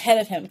little ahead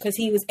of him because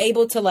he was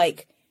able to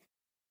like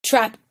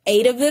trap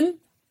 8 of them,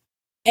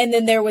 and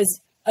then there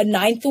was a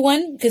 9th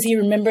one because he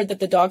remembered that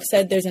the dog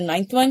said there's a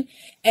 9th one,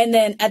 and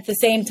then at the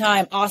same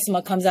time,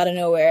 Asuma comes out of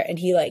nowhere and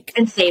he like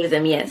saves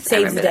him. Yes,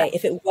 saves the day.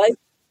 If it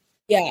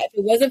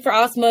wasn't for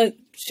Asuma,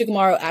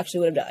 Shikamaru actually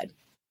would have died.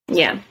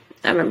 Yeah,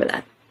 I remember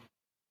that.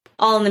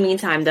 All in the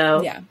meantime,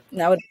 though. Yeah,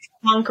 that would.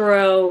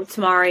 Kankuro,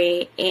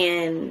 Temari,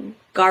 and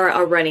Gaara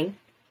are running.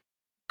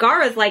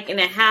 Gaara's like in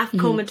a half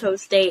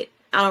comatose state.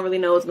 I don't really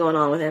know what's going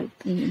on with him.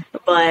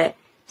 But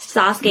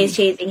Sasuke's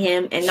chasing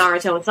him, and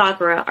Naruto and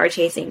Sakura are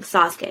chasing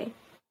Sasuke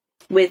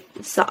with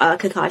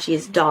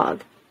Kakashi's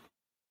dog.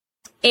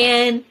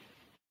 And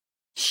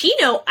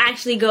Shino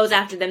actually goes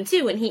after them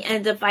too, and he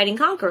ends up fighting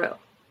Kankuro.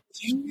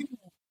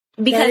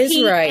 Because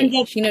he ends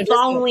up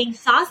following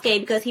Sasuke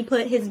because he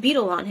put his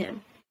beetle on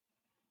him.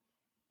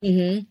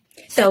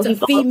 So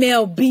he's a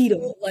female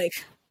beetle. Like,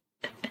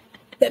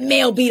 the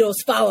male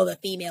beetles follow the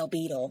female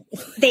beetle.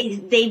 They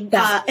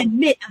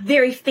emit a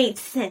very faint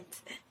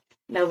scent.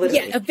 No,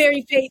 literally. Yeah, a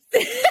very faint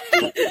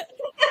scent. The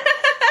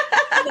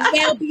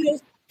male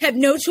beetles have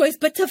no choice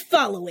but to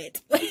follow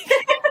it.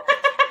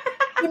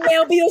 The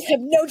male beetles have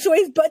no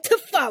choice but to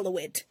follow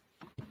it.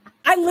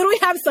 I literally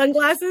have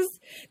sunglasses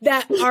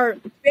that are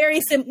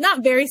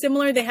not very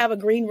similar. They have a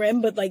green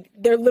rim, but like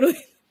they're literally.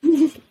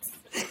 You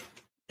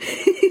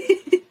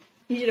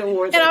should have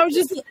worn them.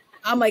 And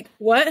I'm like,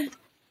 what?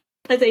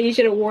 I said you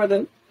should have worn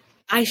them.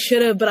 I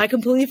should have, but I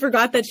completely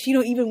forgot that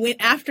Shino even went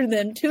after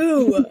them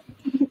too.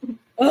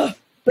 Ugh.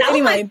 But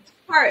anyway,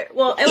 part.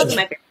 Well, it wasn't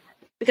my favorite part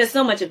because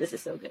so much of this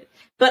is so good.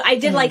 But I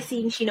did like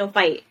seeing Shino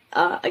fight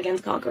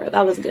against Kankuro.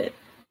 That was good.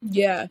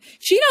 Yeah,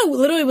 Shino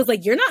literally was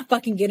like, "You're not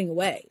fucking getting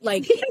away."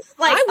 Like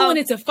I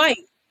wanted to fight.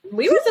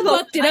 We were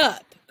supposed fucked it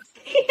up.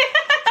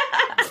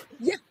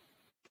 Yeah.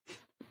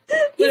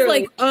 He's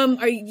Literally. like,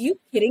 are you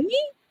kidding me?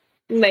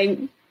 Like,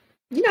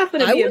 you're not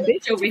gonna be a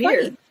bitch over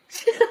here.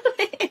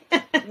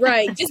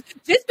 Right. Just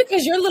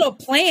because your little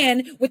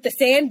plan with the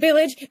Sand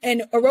Village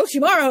and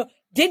Orochimaru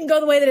didn't go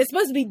the way that it's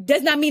supposed to be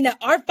does not mean that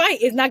our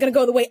fight is not going to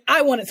go the way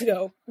I want it to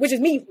go, which is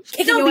me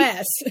kicking your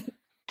ass.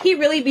 He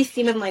really be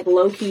seeming like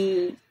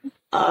low-key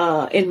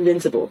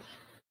invincible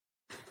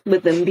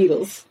with them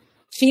beetles.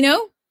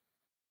 Shino?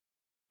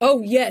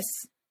 Oh, yes.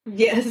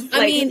 Yes.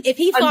 I mean, if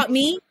he fought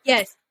me,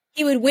 yes,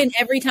 he would win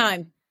every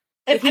time.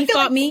 If he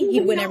fought me,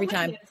 he'd win every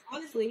time.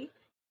 Honestly.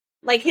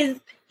 Like there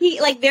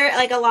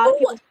like a lot of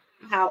people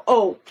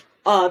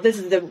how this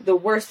is the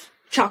worst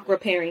chakra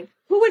pairing.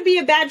 Who would be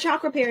a bad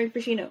chakra pairing for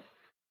Shino?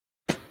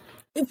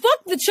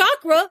 Fuck the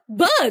chakra,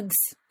 bugs.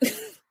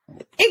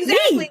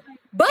 Exactly. Me,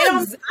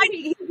 bugs.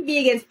 He could be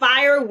against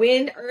fire,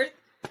 wind, earth.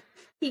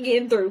 He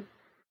getting through.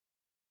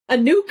 A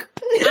nuke.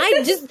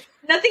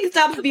 Nothing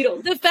stops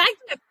beetles. The fact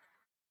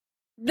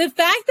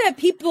that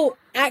people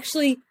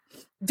actually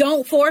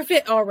don't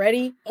forfeit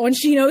already on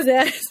Shino's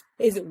ass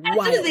is wild.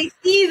 As soon as they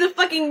see the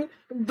fucking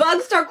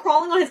bugs start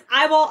crawling on his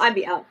eyeball, I'd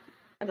be out.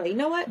 I'd be like, you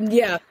know what?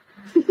 Yeah.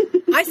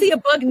 I see a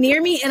bug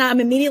near me and I'm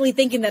immediately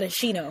thinking that it's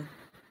Shino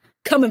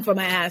coming for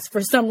my ass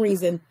for some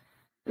reason.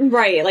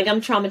 Right, like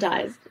I'm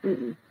traumatized.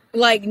 Mm-mm.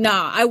 Like,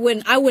 nah, I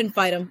wouldn't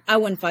fight him.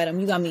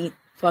 You got me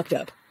fucked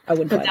up. I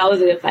wouldn't fight him. That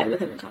was a good fight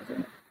with him and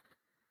Kankuro.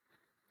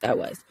 That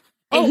was.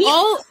 And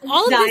all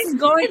of this is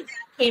going...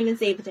 came and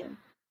saved him.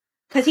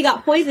 Because he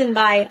got poisoned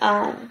by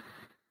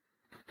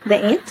the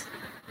ant.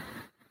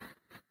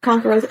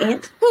 Kankuro's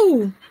aunt.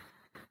 Who?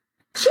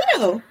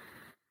 Shino.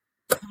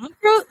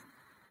 Kankuro?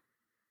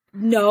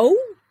 No.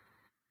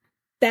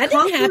 That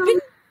didn't happen.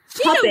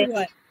 Shino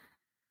what?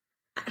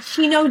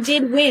 Shino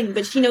did win,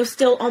 but Shino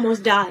still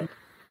almost died.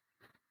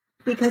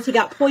 Because he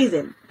got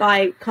poisoned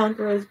by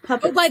Kankuro's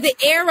puppet. Oh, by the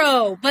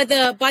arrow. By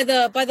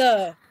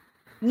the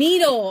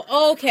needle.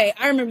 Oh, okay.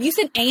 I remember. You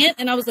said ant,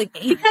 and I was like,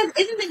 ant? Because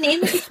isn't the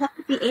name of the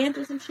puppet the ant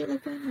or some shit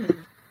like that?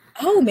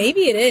 Oh,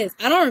 maybe it is.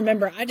 I don't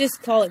remember. I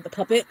just call it the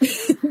puppet.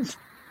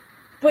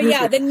 But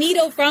yeah, the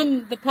needle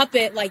from the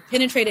puppet, like,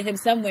 penetrated him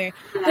somewhere.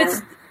 Yeah.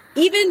 But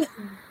even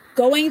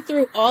going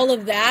through all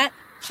of that,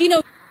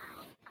 Shino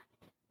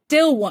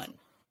still won.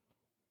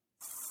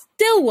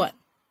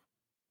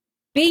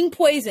 Being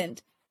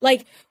poisoned.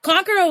 Like,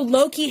 Kankuro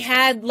low-key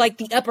had, like,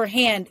 the upper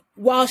hand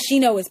while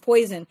Shino was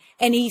poisoned.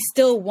 And he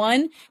still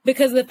won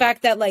because of the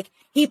fact that, like,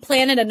 he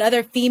planted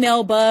another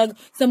female bug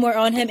somewhere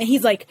on him. And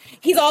he's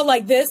all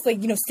like this,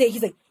 like, you know,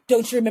 he's like,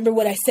 don't you remember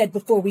what I said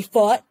before we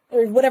fought?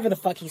 Or whatever the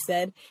fuck he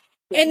said.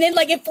 And then,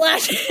 like, it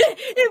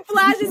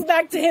flashes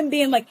back to him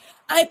being like,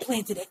 I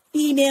planted a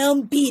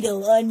female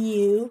beetle on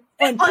you.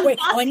 On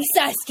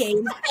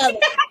Sasuke.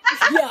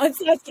 On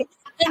Sasuke.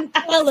 And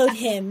followed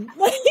him.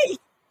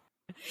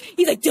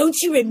 He's like, don't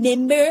you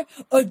remember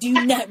or do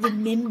you not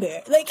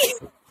remember? Like,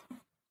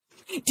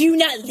 do you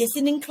not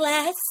listen in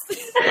class?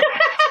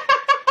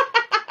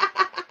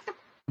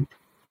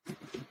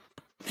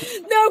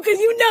 No, because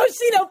you know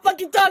she don't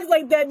fucking talk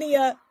like that,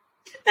 Nia.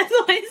 That's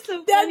why it's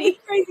so funny. That'd be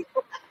crazy.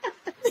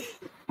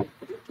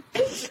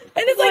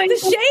 And it's like the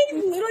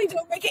shades literally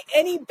don't make it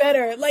any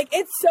better. Like,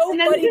 it's so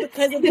funny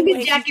because of the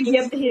way Jack and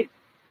him.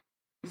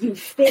 You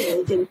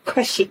failed in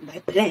crushing my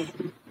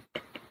plan.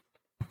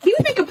 He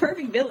would make a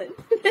perfect villain.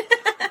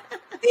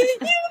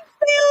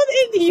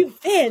 You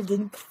failed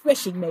in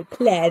crushing my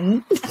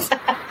plan.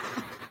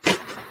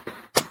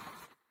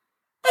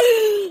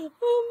 Oh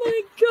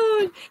my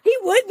god. He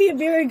would be a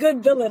very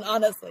good villain,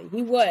 honestly.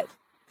 He would.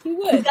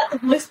 He's got the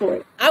voice for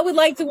it. I would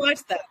like to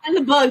watch that. And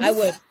the bugs. I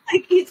would.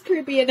 Like, he's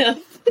creepy enough.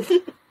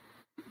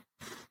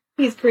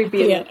 He's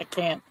creepy enough. I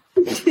can't.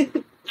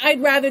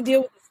 I'd rather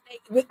deal with the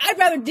I'd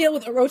rather deal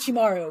with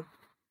Orochimaru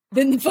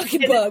than the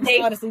fucking bugs,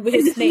 honestly, with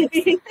his snakes.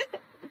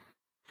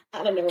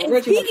 I don't know.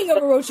 And speaking of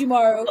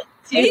Orochimaru,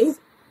 his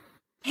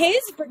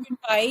freaking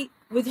fight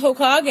with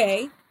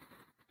Hokage,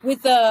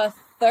 with the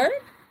third?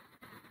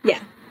 Yeah.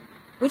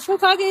 Which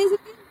Hokage is it?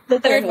 The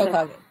third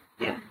Hokage.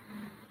 Yeah.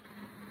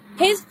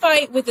 His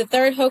fight with the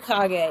third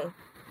Hokage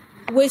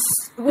was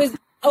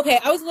okay.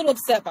 I was a little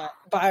upset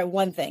by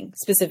one thing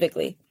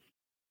specifically.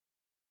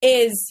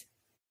 Is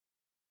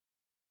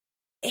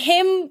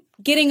him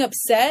getting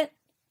upset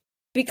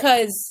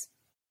because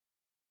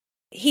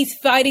he's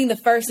fighting the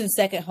first and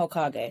second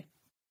Hokage.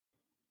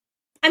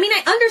 I mean,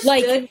 I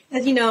understood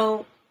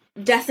because,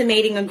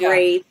 decimating a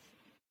grave.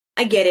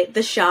 I get it,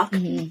 the shock.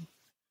 Mm-hmm.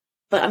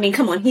 But, I mean,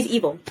 come on, he's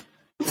evil.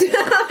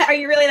 Are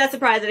you really that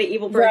surprised that an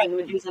evil person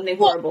would do something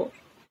horrible?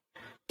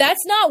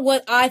 That's not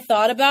what I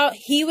thought about.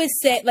 He was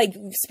saying,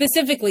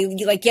 specifically,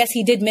 yes,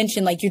 he did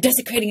mention, you're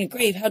desecrating a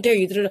grave. How dare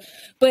you?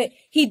 But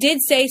he did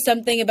say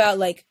something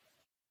about,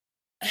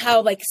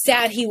 how,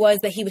 sad he was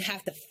that he would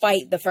have to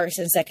fight the first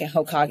and second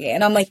Hokage.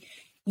 And I'm like,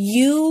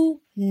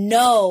 you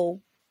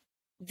know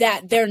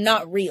that they're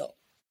not real.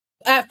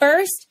 At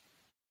first,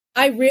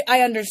 I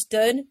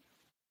understood,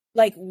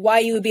 why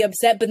you would be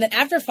upset. But then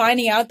after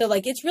finding out that,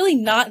 it's really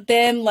not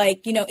them,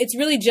 it's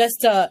really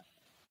just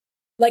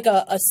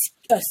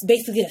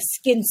basically a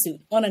skin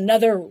suit on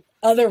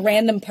other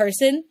random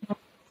person.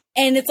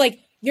 And it's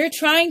you're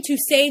trying to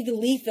save the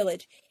Leaf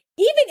Village.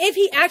 Even if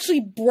he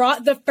actually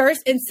brought the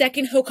first and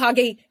second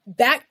Hokage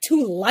back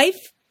to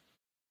life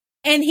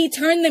and he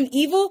turned them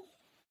evil,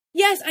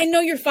 yes, I know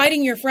you're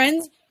fighting your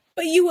friends,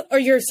 but you're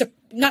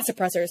not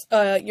suppressors,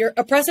 your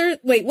oppressor.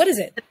 Wait, what is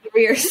it?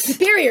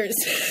 Superiors.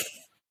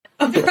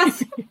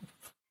 Oppressors.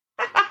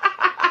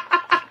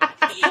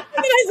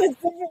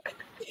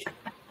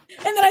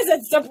 And then I said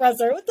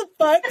suppressor. What the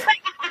fuck?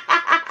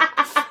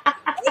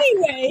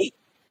 Anyway,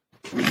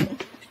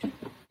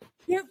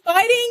 you're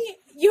fighting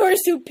your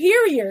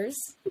superiors.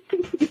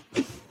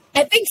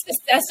 I think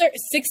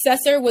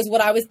successor was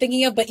what I was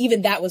thinking of, but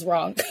even that was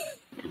wrong.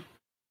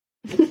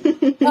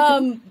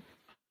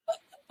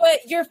 But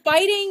you're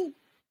fighting.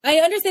 I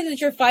understand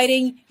that you're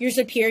fighting your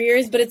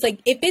superiors, but it's if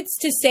it's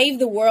to save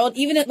the world,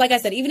 even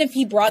if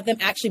he brought them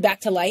actually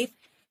back to life,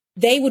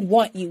 they would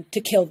want you to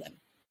kill them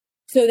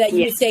so that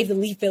you would save the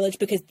Leaf Village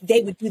because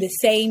they would do the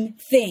same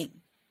thing.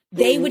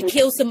 They would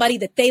kill somebody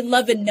that they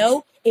love and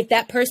know if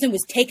that person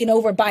was taken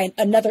over by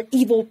another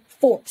evil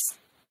force.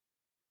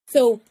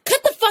 So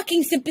cut the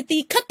fucking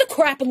sympathy, cut the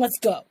crap, and let's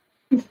go.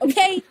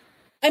 Okay?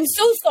 I'm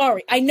so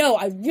sorry. I know.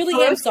 I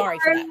really am sorry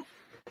for that.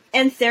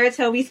 And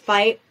Sarutobi's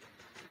fight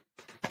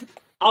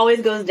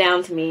always goes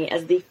down to me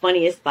as the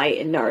funniest fight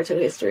in Naruto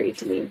history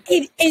to me.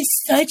 It is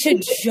such a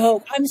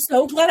joke. I'm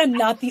so glad I'm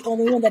not the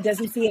only one that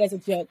doesn't see it as a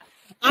joke.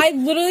 I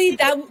literally,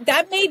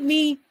 that made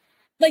me,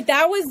 that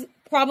was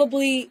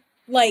probably,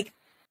 they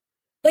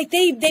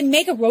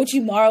make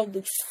Orochimaru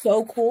look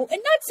so cool.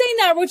 And not saying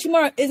that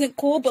Orochimaru isn't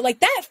cool, but,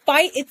 that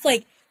fight, it's,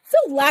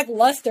 so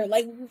lackluster.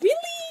 Really?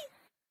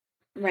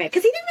 Right,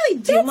 because he didn't really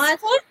do much.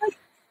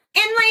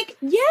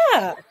 And,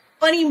 yeah.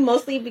 Funny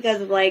mostly because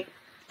of, it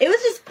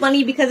was just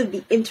funny because of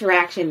the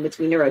interaction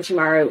between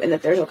Orochimaru and the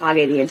third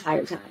Hokage the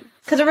entire time.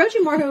 Because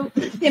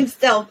Orochimaru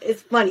himself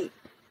is funny.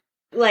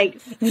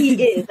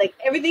 He is.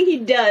 Everything he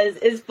does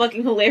is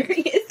fucking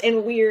hilarious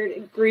and weird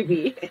and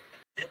creepy.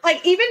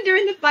 Even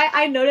during the fight,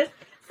 I noticed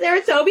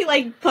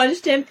Sarutobi,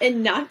 punched him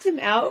and knocked him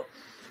out.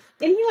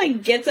 And he,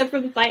 gets up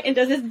from the fight and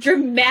does this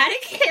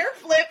dramatic hair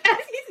flip as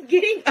he's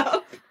getting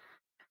up.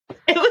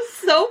 It was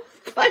so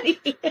funny.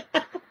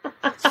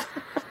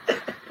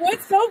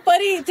 What's so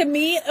funny to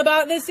me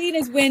about this scene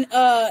is when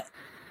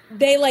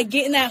they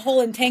get in that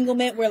whole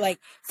entanglement where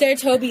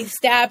Sarutobi's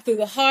stabbed through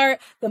the heart,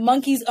 the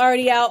monkey's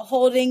already out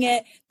holding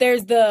it,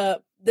 there's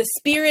the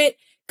spirit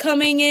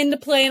coming into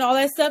play and all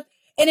that stuff.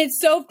 And it's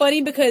so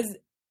funny because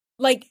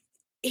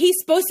he's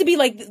supposed to be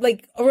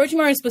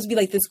Orochimaru is supposed to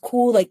be this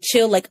cool,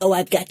 chill, oh,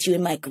 I've got you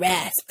in my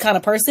grasp kind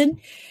of person.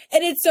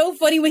 And it's so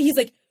funny when he's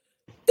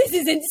this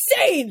is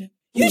insane.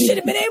 You should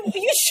have been able.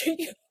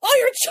 All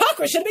your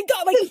chakra should have been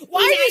gone.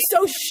 Why are you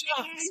so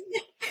shocked?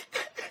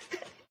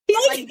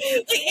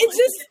 It's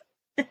just.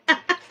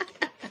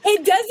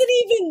 It doesn't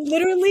even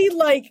literally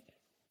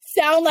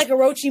sound like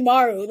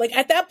Orochimaru.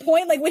 At that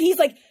point, when he's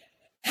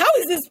how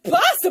is this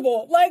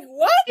possible? What?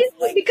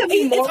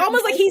 It's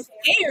almost like he's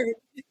scared.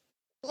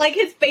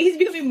 His face is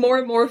becoming more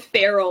and more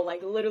feral.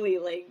 Literally,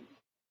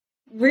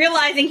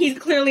 realizing he's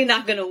clearly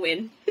not gonna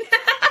win.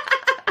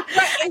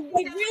 Right,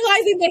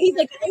 realizing that he's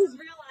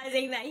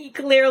realizing that he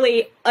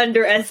clearly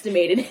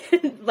underestimated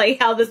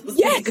how this was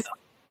going to go.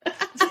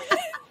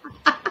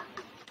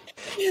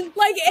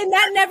 And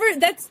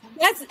that's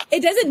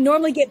it doesn't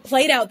normally get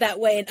played out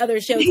that way in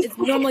other shows. It's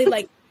normally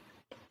I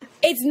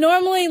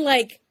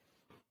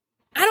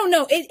don't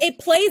know. It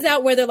plays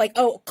out where they're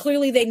oh,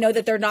 clearly they know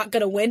that they're not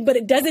going to win, but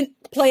it doesn't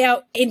play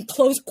out in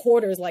close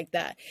quarters like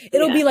that.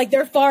 It'll be like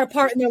they're far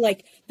apart and they're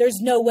like, there's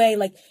no way,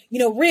 like, you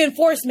know,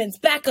 reinforcements,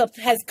 backup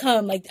has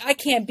come. Like, I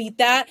can't beat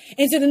that.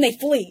 And so then they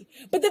flee.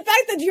 But the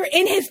fact that you're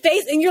in his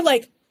face and you're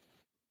like,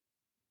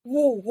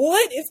 whoa,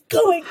 what is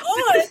going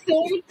on?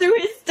 Sword through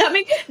his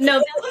stomach. No,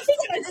 that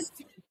was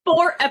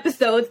 4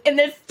 episodes, and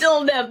there's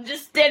still them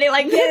just standing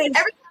like this. Every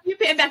time you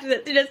pan back to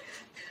this, they just.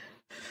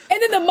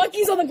 And then the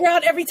monkey's on the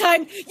ground every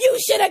time. You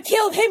should have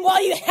killed him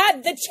while you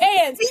had the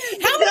chance.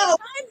 How many times?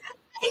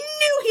 I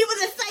knew he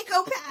was a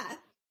psychopath.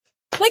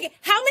 Like,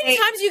 how many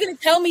times are you going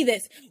to tell me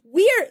this?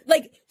 We are,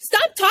 like,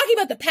 stop talking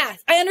about the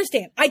past. I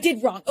understand. I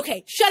did wrong.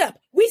 Okay, shut up.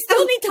 We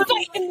still need to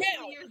fight him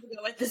now. Years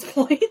ago at this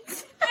point.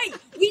 Right.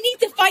 We need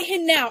to fight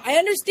him now. I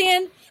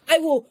understand. I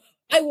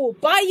will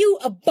buy you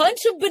a bunch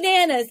of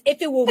bananas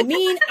if it will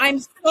mean I'm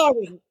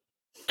sorry.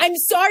 I'm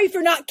sorry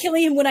for not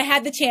killing him when I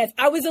had the chance.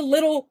 I was a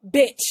little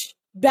bitch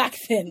back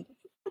then.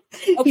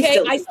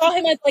 Okay, I saw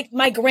him as like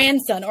my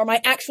grandson or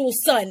my actual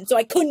son, so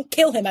I couldn't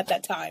kill him at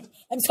that time.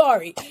 I'm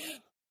sorry.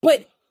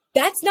 But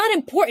that's not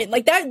important.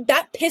 Like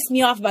that pissed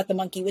me off about the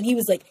monkey when he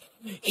was like,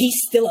 he's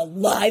still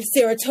alive,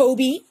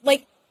 Sarutobi.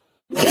 Like,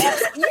 you're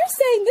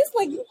saying this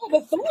like you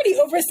have authority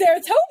over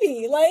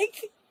Sarutobi.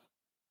 Like,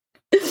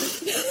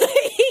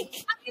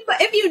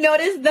 but if you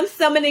notice, them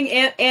summoning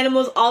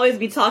animals always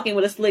be talking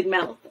with a slick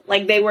mouth.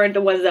 Like they weren't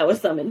the ones that was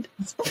summoned.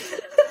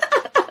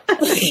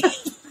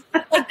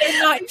 Like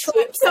they're not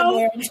trapped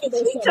somewhere until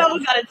they're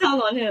summoned. Got a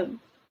tongue on him.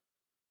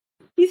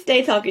 He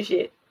stay talking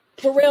shit.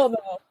 For real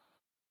though.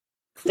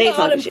 Stay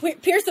talking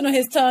shit. Piercing on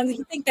his tongue.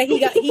 He think that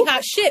he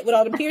hot shit with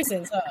all the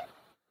piercings, huh?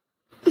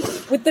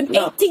 With them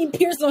 18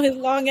 piercings on his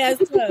long ass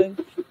tongue.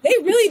 They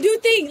really do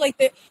think like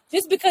that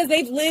just because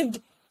they've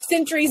lived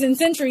centuries and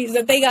centuries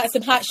that they got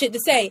some hot shit to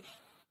say.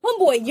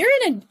 Homeboy, you're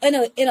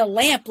in a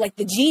lamp like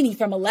the genie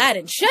from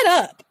Aladdin. Shut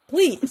up,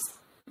 please.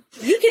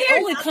 You can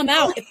only come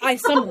out if I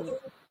summon you.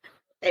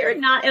 They're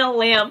not in a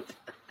lamp.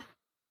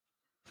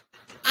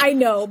 I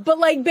know, but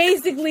like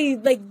basically,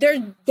 like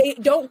they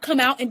don't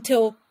come out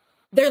until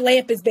their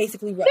lamp is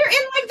basically rubbed. They're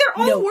in like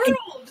their own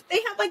world.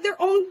 They have like their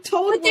own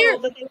total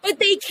world. But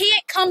they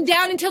can't come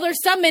down until they're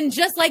summoned,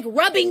 just like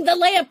rubbing the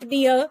lamp,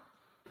 Nia.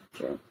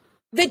 True.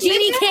 The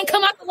genie can't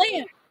come out the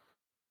lamp.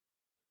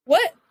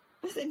 What?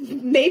 I said,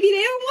 maybe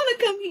they don't want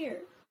to come here.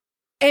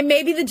 And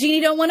maybe the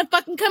genie don't want to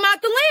fucking come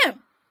out the lamp.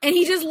 And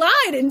he just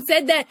lied and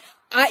said that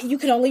you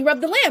can only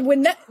rub the lamp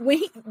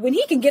when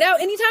he can get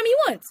out anytime he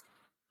wants.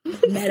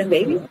 Metaphor.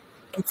 Maybe.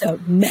 It's a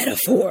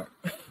metaphor.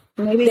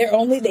 Maybe they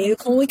can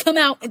only come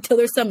out until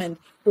they're summoned.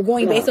 We're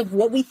going based off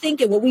what we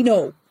think and what we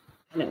know.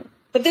 I know.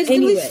 But there's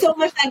really so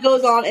much that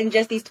goes on in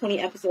just these 20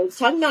 episodes.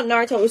 Talking about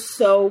Naruto is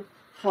so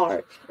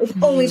hard. It's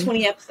only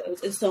 20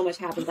 episodes and so much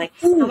happens. Like,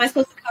 how am I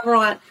supposed to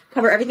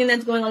cover everything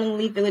that's going on in the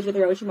Leaf Village with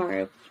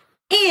Orochimaru?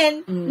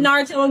 And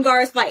Naruto and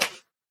Gaara's fight.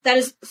 That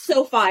is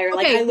so fire. Okay,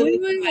 like, I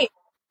literally wait.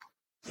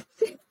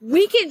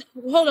 We can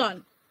hold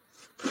on.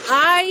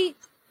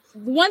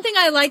 One thing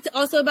I liked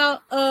also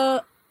about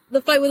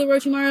the fight with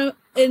Orochimaru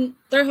in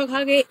Third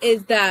Hokage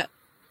is that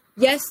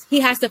yes, he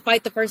has to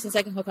fight the first and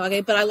second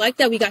Hokage, but I like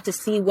that we got to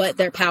see what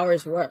their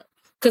powers were.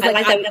 Because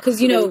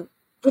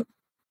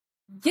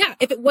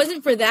if it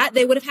wasn't for that,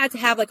 they would have had to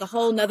have like a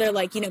whole nother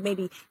like, you know,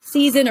 maybe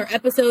season or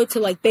episode to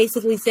like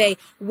basically say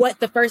what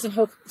the first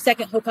and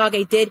second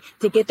Hokage did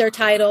to get their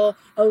title,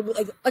 or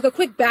like a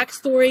quick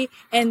backstory,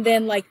 and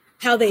then like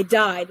how they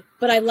died.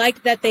 But I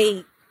like that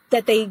they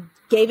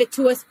gave it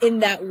to us in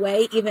that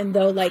way, even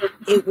though like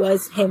it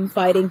was him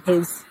fighting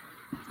his,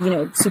 you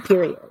know,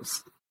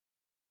 superiors.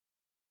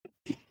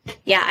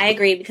 Yeah, I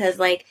agree, because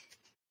like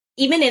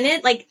even in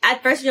it, like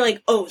at first you're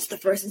like, oh, it's the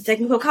first and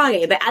second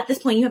Hokage, but at this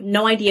point you have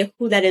no idea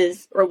who that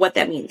is or what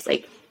that means.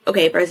 Like,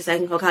 okay, first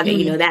and second Hokage,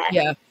 you know that.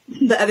 Yeah.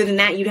 But other than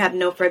that, you'd have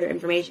no further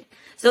information.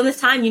 So in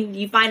this time,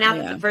 you find out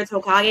that the first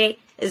Hokage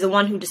is the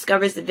one who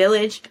discovers the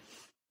village.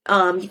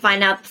 You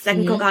find out the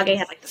second Hokage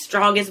has like the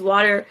strongest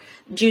water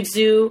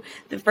jutsu.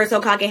 The first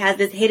Hokage has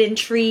this hidden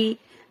tree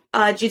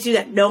jutsu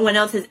that no one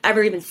else has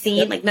ever even seen.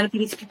 Yep. Like none of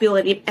these people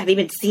have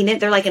even seen it.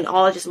 They're like in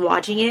awe just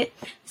watching it.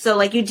 So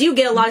like you do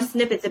get a lot of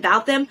snippets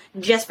about them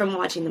just from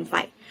watching them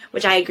fight,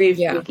 which I agree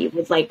with you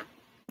was like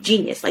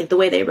genius, like the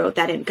way they wrote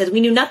that in, because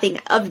we knew nothing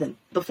of them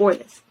before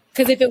this.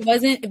 Because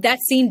if that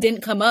scene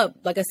didn't come up,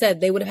 like I said,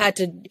 they would have had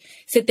to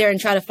sit there and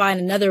try to find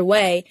another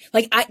way.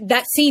 Like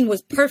that scene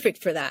was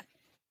perfect for that,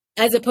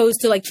 as opposed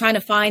to like trying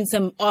to find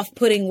some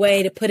off-putting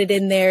way to put it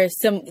in there,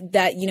 some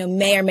that, you know,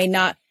 may or may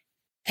not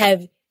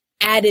have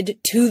added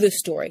to the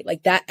story.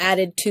 Like that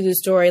added to the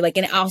story, like,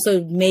 and it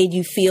also made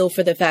you feel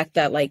for the fact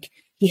that like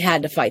he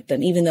had to fight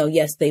them, even though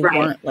yes, they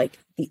weren't like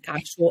the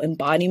actual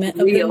embodiment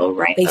of them.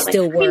 Right? They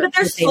still were. But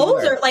their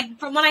souls are like,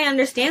 from what I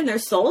understand, their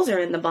souls are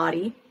in the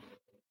body.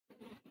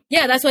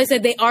 Yeah, that's why I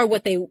said they are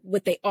what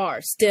they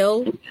are.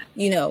 Still,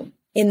 you know,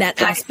 in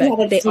that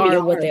aspect, they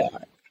are what they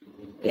are.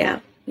 Yeah,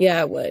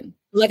 yeah, I would.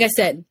 Like I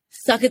said,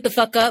 suck it the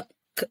fuck up,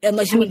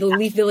 unless you want the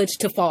Leaf Village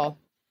to fall.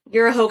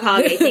 You're a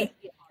Hokage.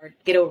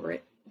 Get over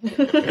it.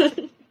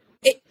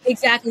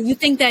 Exactly. You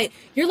think that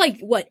you're like,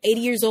 what, 80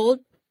 years old?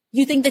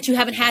 You think that you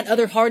haven't had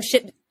other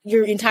hardship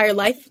your entire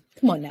life?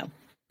 Come on now.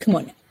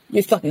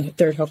 You're fucking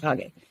third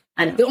Hokage.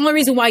 I know. The only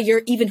reason why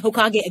you're even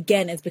Hokage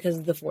again is because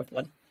of the fourth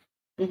one.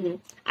 Mm-hmm.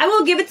 I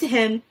will give it to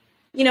him,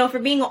 for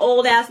being an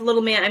old ass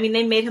little man. I mean,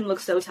 they made him look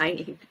so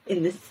tiny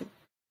in this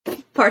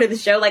part of the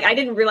show. Like, I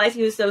didn't realize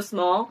he was so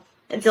small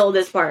until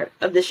this part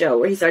of the show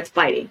where he starts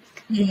fighting.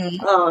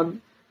 Mm-hmm.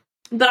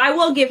 But I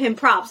will give him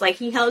props. Like,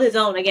 he held his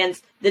own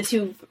against the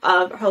two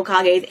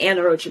Hokages and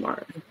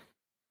Orochimaru.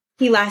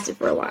 He lasted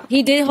for a while.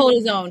 He did hold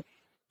his own.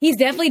 He's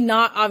definitely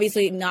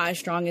obviously not as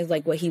strong as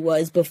like what he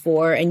was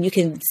before, and you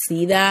can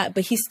see that,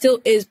 but he still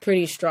is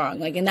pretty strong.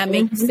 Like, and that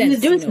makes sense. He was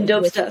doing some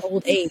dope with stuff.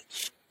 Old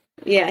age.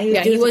 Yeah,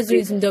 he was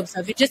doing some dope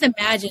stuff. Just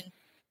imagine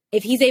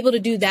if he's able to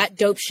do that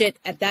dope shit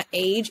at that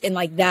age and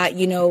like that,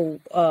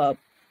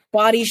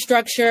 body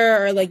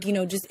structure or like,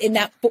 just in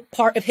that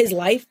part of his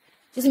life.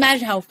 Just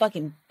imagine how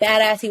fucking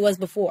badass he was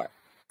before.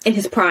 In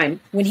his prime.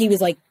 When he was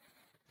like,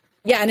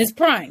 in his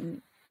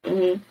prime.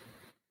 Mm-hmm.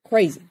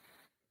 Crazy.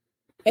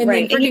 And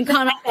then freaking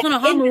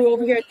Konohamaru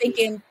over here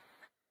thinking.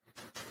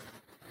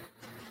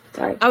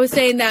 Sorry. I was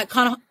saying that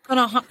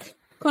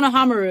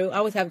Konohamaru, I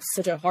always have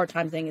such a hard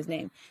time saying his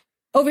name,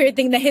 over here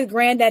thinking that his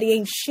granddaddy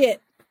ain't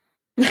shit.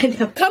 I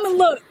know. Come and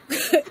look,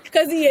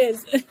 because he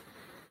is.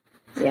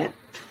 Yeah.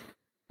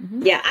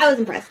 Mm-hmm. Yeah, I was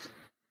impressed.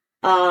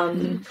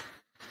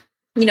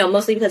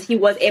 Mostly because he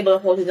was able to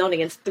hold his own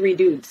against three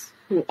dudes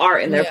who are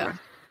in their prime.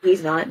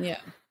 He's not. Yeah.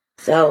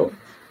 So,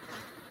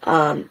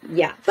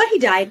 but he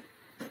died.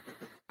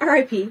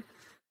 R.I.P.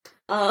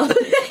 Bound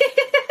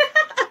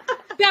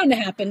to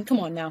happen. Come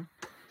on now.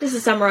 Just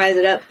to summarize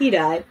it up, he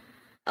died.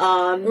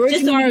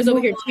 Orochimaru's over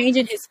here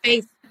changing his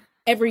face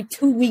every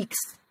 2 weeks.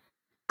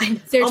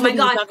 Oh my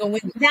god,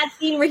 that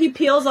scene where he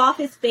peels off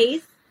his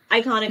face,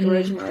 iconic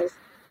Orochimaru's.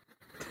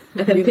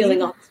 Of him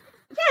peeling off.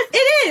 Yes,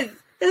 it is!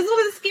 It's one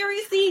of the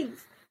scariest scenes.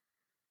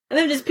 And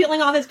then just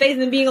peeling off his face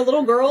and then being a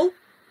little girl,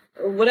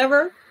 or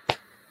whatever.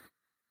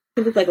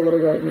 He looks like a little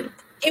girl to me.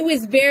 It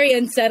was very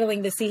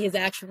unsettling to see his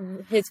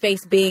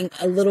face being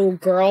a little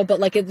girl,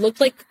 but like it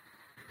looked like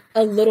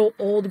a little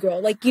old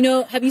girl. Like,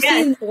 have you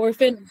seen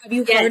Orphan? Have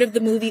you heard of the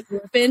movie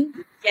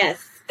Orphan?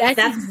 Yes. That's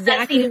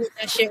exactly what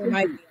that shit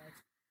reminded me of.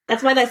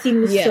 That's why that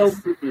scene was so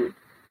creepy.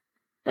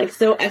 Like,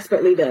 so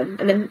expertly done.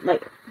 And then,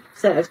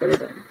 so expertly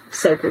done.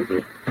 So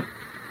creepy.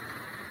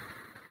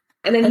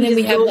 And then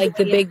we have, like,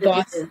 the big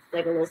boss.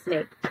 Like a little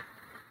snake.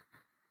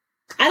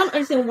 I don't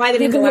understand why they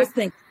didn't go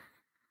after him.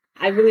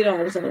 I really don't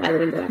understand why they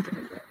didn't go after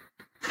him.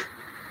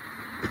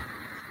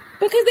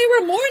 Because they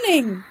were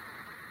mourning.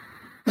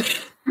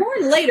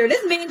 Mourn later.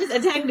 This man just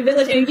attacked the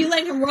village and you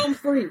let him roam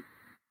free.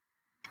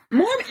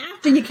 Mourn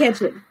after you catch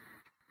him.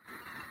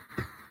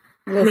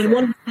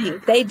 Listen,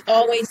 they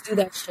always do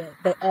that shit.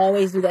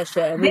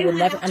 And we will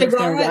never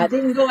understand why.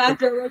 Didn't go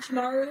after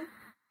Orochimaru?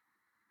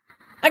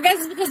 I guess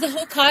it's because the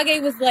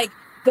Hokage was, like,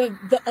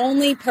 the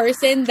only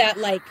person that,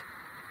 like,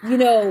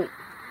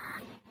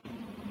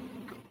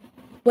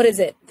 what is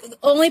it? The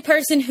only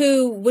person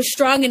who was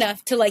strong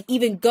enough to, like,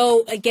 even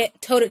go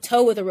get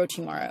toe-to-toe with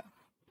Orochimaru.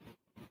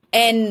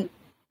 And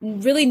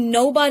really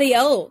nobody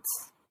else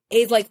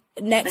is, like,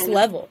 next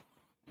level.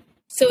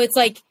 So it's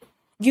like,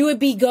 you would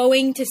be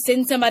going to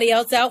send somebody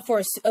else out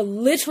for a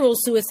literal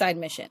suicide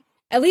mission.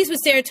 At least with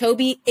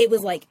Sarutobi, it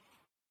was like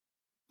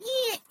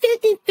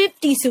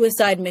 50-50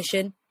 suicide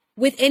mission.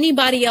 With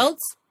anybody else,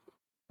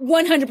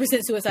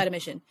 100% suicide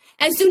mission.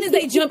 As soon as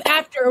they jump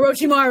after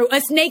Orochimaru, a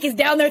snake is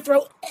down their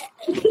throat.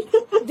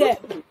 Dead.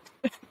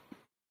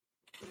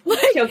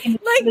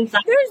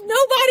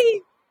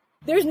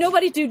 There's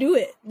nobody to do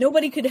it.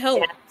 Nobody could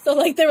help. Yeah. So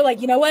like they were like,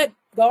 you know what?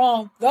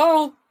 Go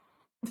on.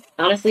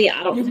 Honestly,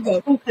 I don't know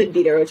who could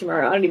beat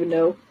Orochimaru. I don't even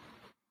know.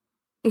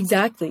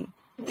 Exactly.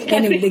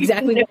 And it would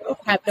exactly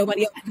have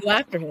nobody else to go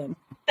after him.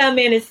 That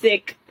man is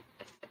sick.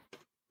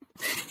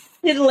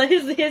 His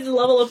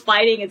level of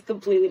fighting is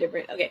completely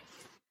different. Okay.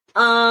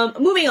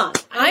 Moving on.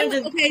 So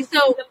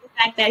the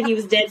fact that he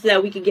was dead so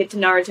that we could get to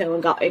Naruto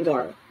and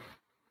Gaara.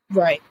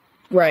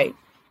 Right.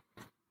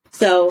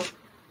 So,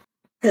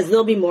 because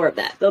there'll be more of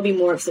that. There'll be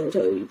more of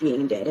Sarutobi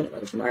being dead and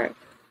Orochimaru.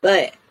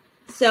 But,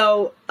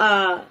 so,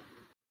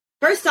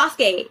 first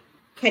Sasuke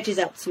catches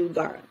up to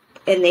Gaara,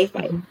 and they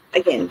fight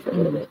again for a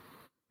little bit.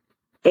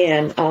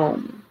 And,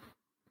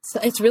 so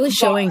it's really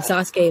showing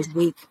Sasuke is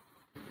weak.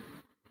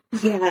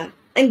 Yeah.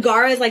 And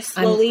Gaara is, like,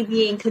 slowly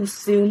being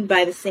consumed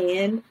by the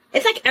sand.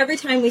 It's like every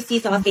time we see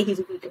Sasuke,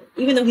 he's weaker.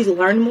 Even though he's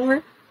learned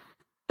more,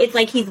 it's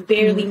like he's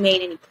barely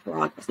made any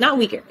progress. Not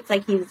weaker. It's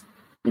like he's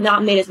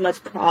not made as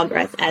much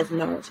progress as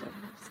Naruto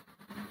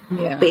has.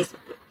 Yeah.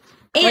 Basically.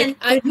 And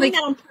they're doing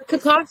that on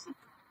purpose.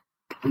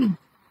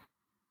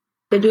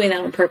 They're doing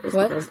that on purpose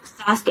because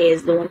Sasuke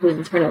is the one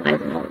who's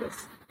internalizing all of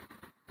this.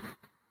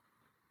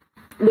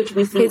 Which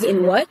we see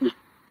in what?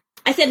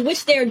 I said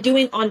which they're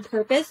doing on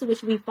purpose,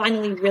 which we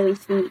finally really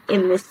see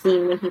in this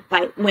scene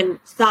when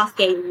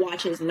Sasuke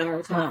watches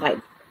Naruto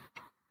fight.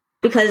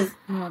 Because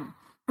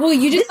Well,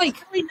 you just this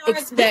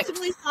is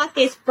really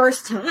Sasuke's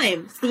first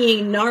time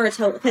seeing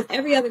Naruto, because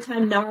every other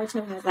time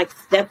Naruto has like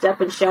stepped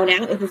up and shown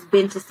out, it has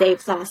been to save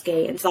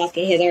Sasuke, and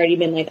Sasuke has already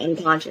been like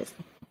unconscious.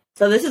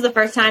 So this is the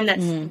first time that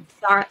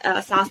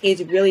Sasuke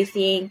is really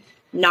seeing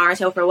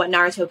Naruto for what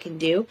Naruto can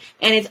do,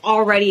 and it's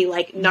already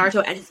like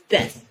Naruto at his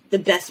best, the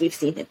best we've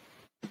seen him.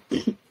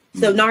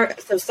 So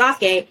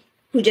Sasuke,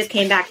 who just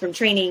came back from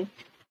training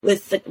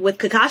with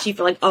Kakashi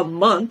for like a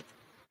month,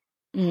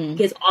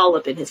 gets all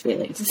up in his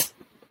feelings.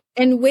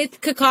 And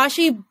with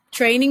Kakashi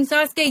training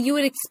Sasuke, you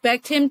would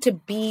expect him to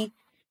be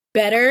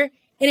better,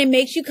 and it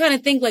makes you kind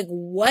of think like,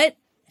 what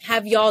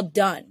have y'all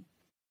done?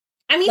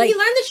 I mean, he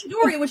learned the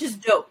Chidori, which is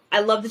dope.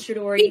 I love the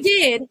Chidori. He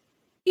did.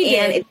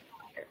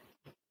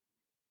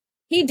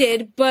 He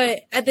did,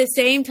 but at the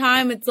same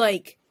time, it's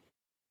like,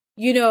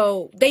 you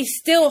know, they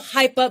still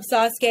hype up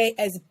Sasuke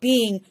as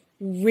being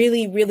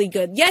really, really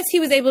good. Yes, he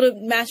was able to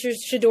master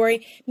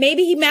Chidori.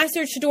 Maybe he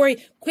mastered Chidori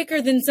quicker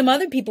than some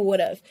other people would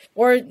have,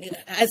 or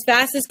as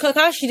fast as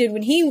Kakashi did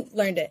when he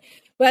learned it.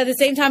 But at the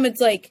same time, it's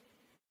like,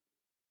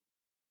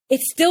 it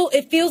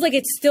feels like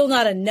it's still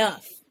not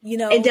enough. You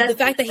know, the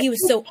fact that he was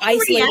so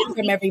isolated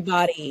from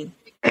everybody.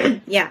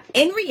 Yeah.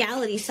 In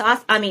reality,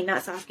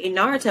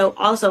 Naruto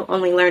also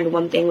only learned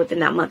one thing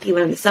within that month. He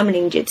learned the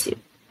summoning jutsu.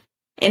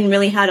 And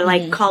really how to,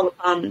 like, call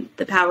upon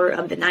the power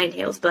of the Nine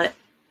Tails. But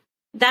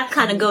that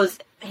kind of goes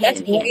hand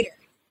in hand.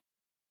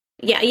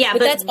 Yeah. But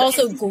that's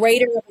also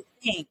greater of a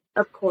thing.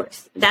 Of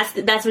course. That's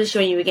what it's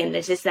showing you again.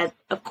 It's just that,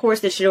 of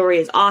course, the Chidori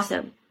is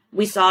awesome.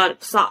 We saw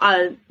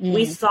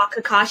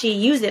Kakashi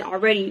use it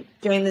already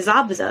during the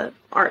Zabuza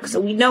arc,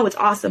 so we know it's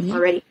awesome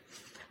already.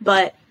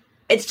 But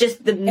it's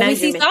just the measurement. And we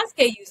see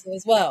Sasuke use it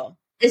as well.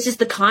 It's just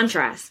the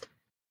contrast,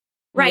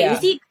 right? Yeah. We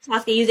see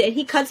Sasuke use it, and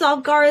he cuts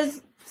off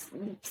Gaara's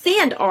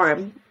sand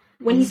arm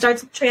when he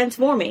starts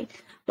transforming.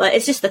 But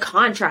it's just the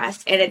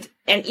contrast, and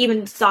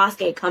even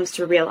Sasuke comes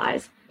to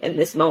realize in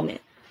this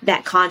moment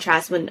that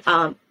contrast when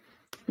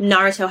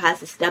Naruto has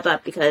to step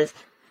up because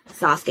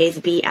Sasuke's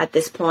beat at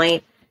this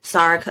point.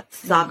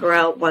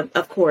 Sakura,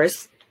 of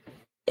course,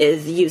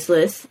 is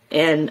useless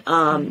and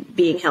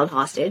being held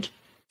hostage.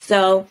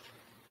 So,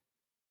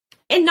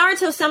 and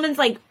Naruto summons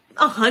like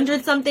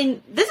 100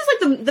 something. This is like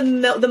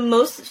the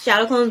most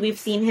shadow clones we've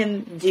seen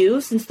him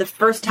do since the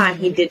first time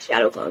he did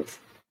shadow clones.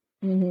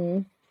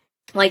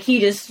 Like he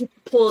just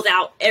pulls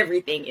out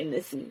everything in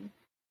this scene,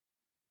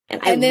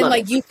 and then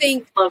like you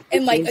think,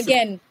 and like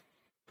again,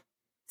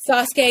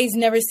 Sasuke's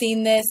never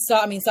seen this. So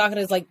I mean,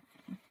 Sakura's like,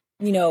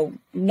 you know,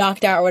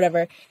 knocked out or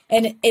whatever.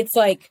 And it's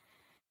like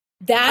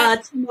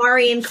that.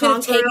 Tamari and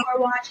Kankuro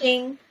are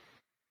watching.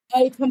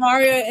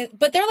 Tamari,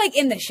 but they're like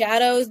in the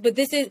shadows. But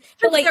this is,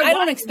 but like, I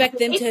don't expect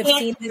them to have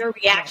seen their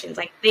reactions.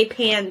 Like they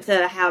pan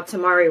to how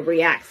Tamari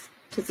reacts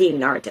to seeing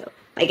Naruto.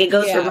 Like it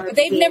goes from but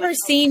they've never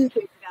seen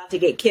about to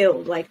get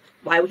killed. Like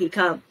why would he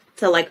come?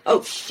 To like,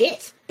 oh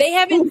shit. They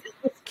haven't,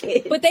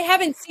 but they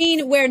haven't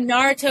seen where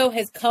Naruto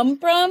has come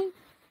from.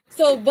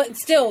 So, but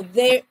still,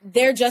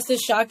 they're just as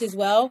shocked as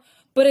well.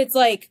 But it's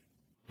like,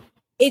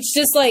 it's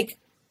just like,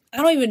 I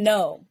don't even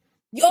know.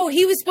 Oh,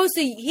 he was supposed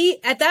to,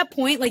 at that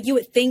point, like you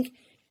would think,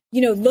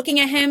 you know, looking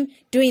at him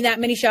doing that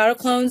many shadow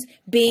clones,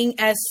 being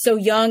as so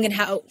young and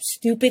how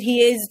stupid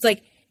he is, it's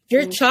like,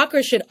 your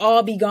chakra should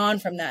all be gone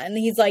from that. And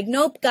he's like,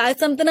 nope, got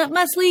something up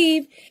my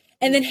sleeve.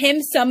 And then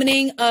him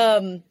summoning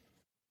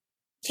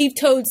Chief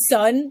Toad's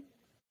son,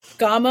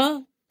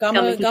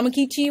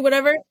 Gamakichi,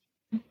 whatever.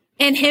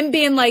 And him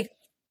being like,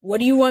 what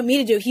do you want me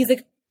to do? He's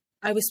like,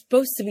 I was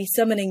supposed to be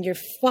summoning your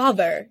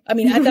father. I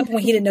mean, at that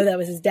point, he didn't know that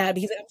was his dad. But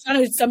he's like, I'm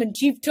trying to summon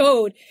Chief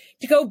Toad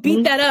to go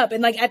beat that up.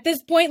 And like, at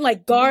this point,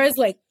 like, Gaara's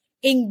like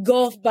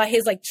engulfed by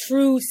his like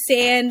true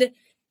sand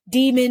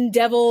demon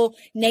devil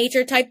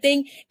nature type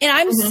thing. And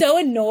I'm so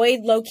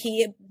annoyed, low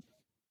key,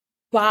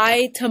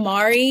 by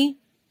Tamari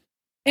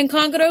and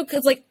Kankuro.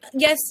 Cause like,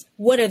 yes,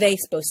 what are they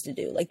supposed to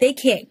do? Like, they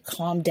can't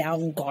calm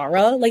down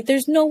Gaara. Like,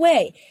 there's no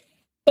way.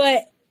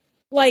 But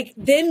like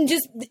them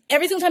just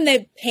every single time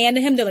they pan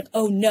to him, they're like,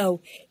 oh no,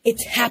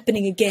 it's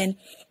happening again.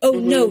 Oh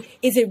no,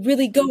 is it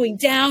really going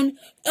down?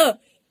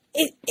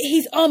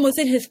 He's almost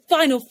in his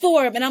final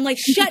form. And I'm like,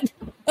 shut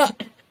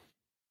up.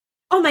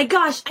 Oh my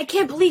gosh, I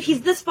can't believe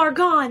he's this far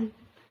gone.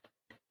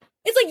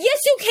 It's like, yes,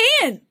 you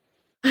can.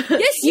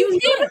 Yes, you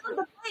can.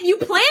 You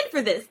planned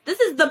for this. This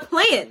is the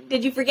plan.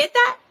 Did you forget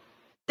that?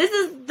 This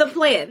is the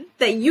plan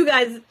that you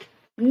guys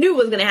knew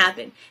was going to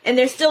happen. And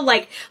they're still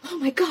like, oh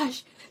my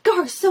gosh,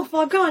 Gaara's so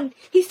far gone.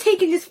 He's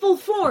taken his full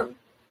form.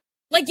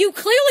 Like, you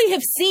clearly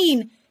have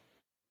seen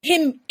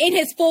him in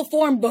his full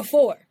form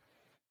before.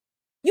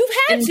 You've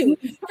had to.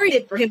 You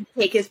waited for him to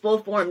take his full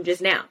form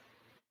just now.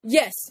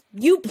 Yes.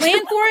 You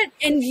planned for it,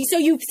 and so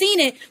you've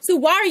seen it. So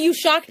why are you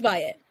shocked by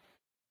it?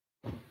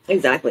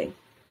 Exactly.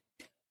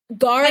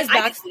 Gaara's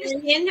back. I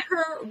understand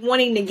her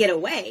wanting to get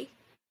away.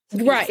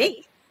 Right.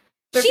 She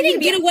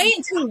didn't get away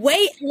until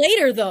way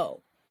later,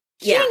 though.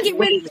 She didn't get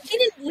ready. She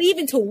didn't leave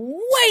until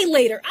way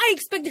later. I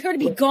expected her to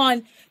be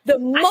gone the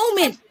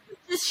moment.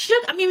 Just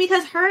shook. I mean,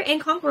 because her and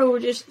Kankuro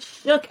were just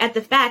shook at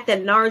the fact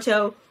that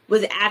Naruto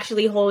was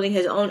actually holding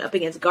his own up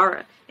against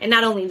Gaara. And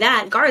not only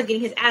that, Gaara's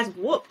getting his ass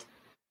whooped.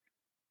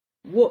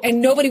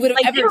 And nobody would have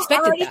ever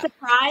expected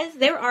that.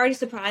 They were already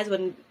surprised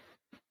when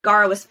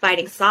Gaara was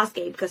fighting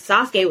Sasuke, because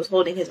Sasuke was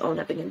holding his own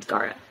up against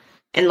Gaara.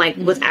 And, like,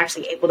 was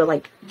actually able to,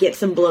 like, get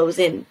some blows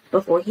in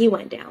before he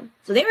went down.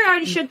 So they were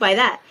already shook by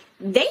that.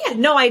 They had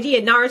no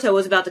idea Naruto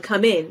was about to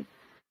come in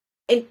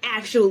and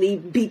actually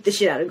beat the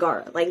shit out of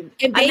Gaara. Like,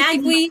 and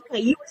basically,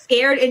 you were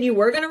scared and you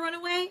were gonna run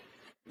away,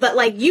 but,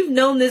 like, you've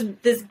known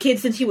this kid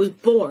since he was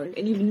born,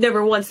 and you've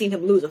never once seen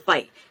him lose a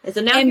fight. And so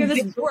now here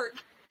this dork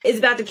is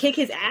about to kick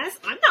his ass.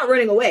 I'm not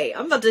running away.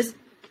 I'm about to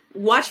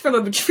watch from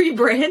a tree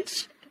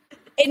branch.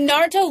 And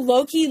Naruto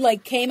low-key,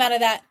 like, came out of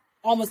that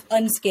almost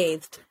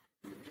unscathed.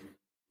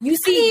 You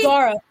see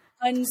Gaara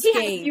unscathed.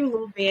 He had a few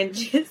little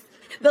bandages.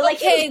 But, like,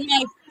 okay,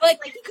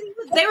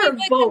 they were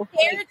both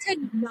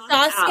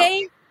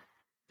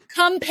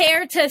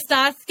compared to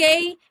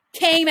Sasuke,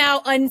 came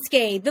out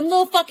unscathed. Them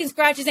little fucking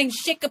scratches ain't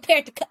shit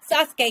compared to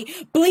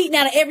Sasuke bleeding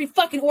out of every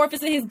fucking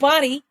orifice in his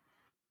body.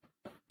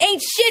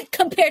 Ain't shit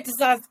compared to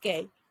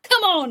Sasuke.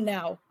 Come on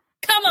now.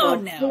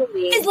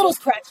 His little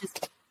scratches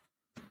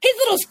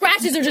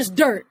are just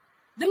dirt.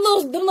 Them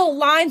little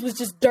lines was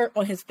just dirt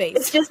on his face.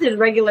 It's just his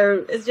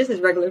regular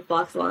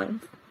fox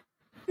lines.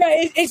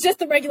 Right, it's just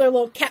the regular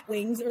little cat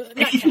wings, or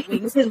not cat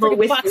wings, his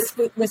little fox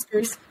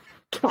whiskers.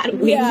 Cat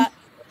wings. Yeah.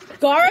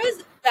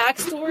 Gaara's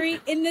backstory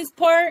in this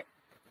part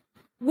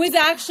was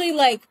actually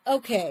like,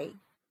 okay.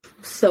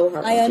 So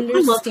hard. I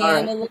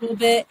understand a little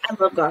bit. I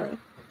love Gaara.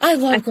 I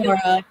love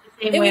Gaara.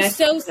 It was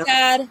so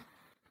sad.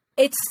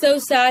 It's so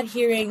sad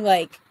hearing,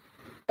 like,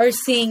 or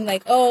seeing,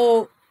 like,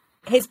 oh,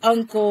 his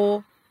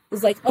uncle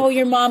was like, oh,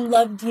 your mom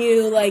loved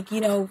you, like, you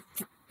know,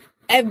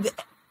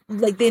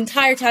 like, the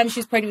entire time she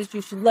was pregnant with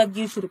you, she loved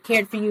you, she would have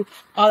cared for you,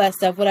 all that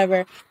stuff,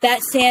 whatever.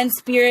 That sand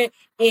spirit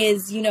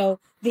is, you know,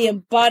 the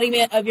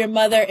embodiment of your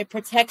mother. It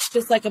protects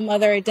just like a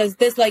mother. It does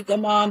this like a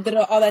mom,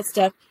 all that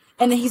stuff.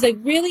 And then he's like,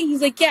 really?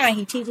 He's like, yeah.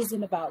 He teaches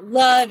him about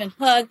love and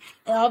hug.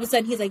 And all of a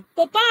sudden he's like,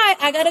 bye-bye,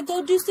 I gotta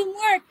go do some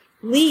work.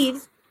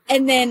 Leaves.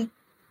 And then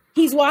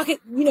he's walking,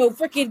 you know,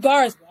 freaking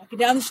Gaara's walking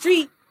down the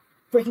street,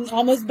 freaking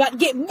almost about to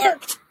get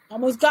murked.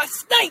 Almost got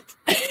sniped.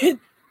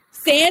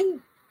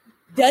 Sand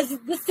does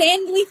the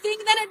sandly thing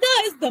that it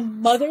does, the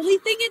motherly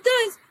thing it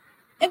does,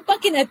 and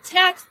fucking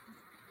attacks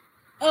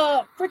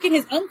freaking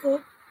his uncle,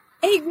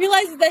 and he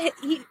realizes that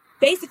he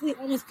basically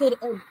almost killed,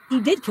 or he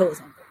did kill his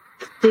uncle.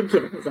 Did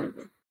kill his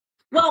uncle.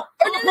 Well,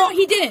 no,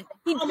 he didn't.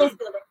 He almost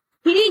killed him.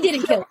 He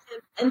didn't kill him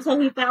until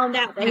he found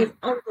out that his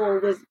uncle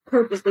was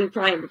purposely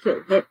trying to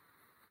kill him.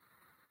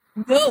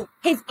 No,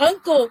 his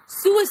uncle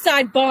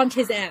suicide bombed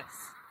his ass.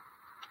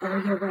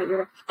 Oh, you're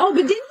right. Oh,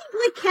 but didn't he,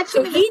 like, catch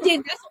him? So he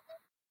did.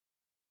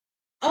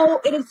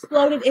 Oh, it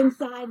exploded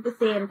inside the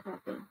sand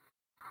coffin.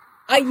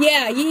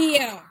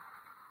 Yeah.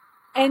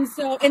 And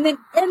so, and then,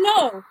 or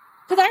no,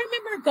 because I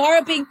remember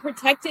Gaara being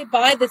protected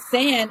by the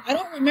sand. I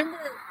don't remember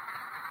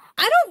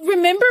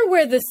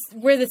where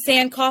the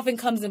sand coffin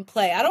comes in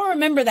play. I don't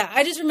remember that.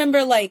 I just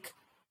remember, like,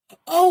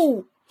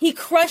 oh, he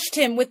crushed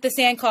him with the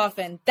sand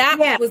coffin.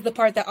 That was the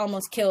part that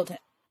almost killed him.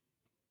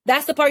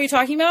 That's the part you're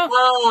talking about?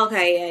 Oh,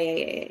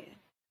 okay.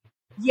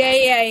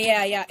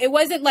 Yeah. It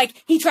wasn't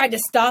like he tried to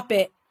stop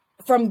it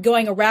from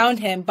going around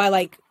him by,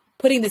 like,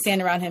 putting the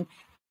sand around him.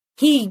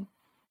 He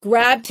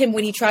grabbed him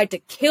when he tried to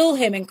kill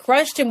him and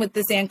crushed him with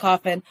the sand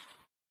coffin,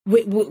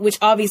 which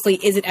obviously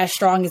isn't as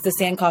strong as the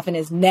sand coffin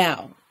is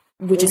now,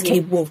 which is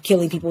capable of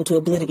killing people to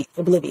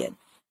oblivion.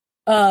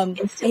 And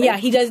yeah,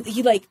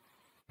 he like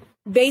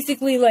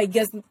basically like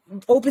just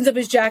opens up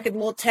his jacket,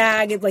 little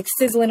tag, it's like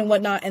sizzling and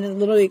whatnot, and it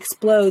literally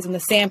explodes and the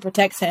sand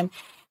protects him.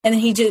 And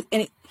then he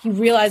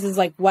realizes,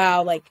 like,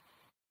 wow, like,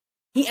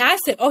 he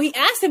asked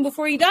him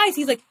before he dies,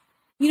 he's like,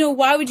 you know,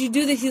 why would you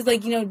do this? He's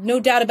like, you know, no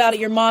doubt about it,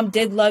 your mom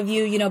did love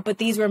you, you know, but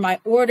these were my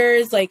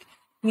orders, like,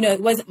 you know, it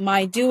wasn't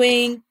my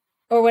doing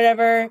or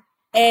whatever.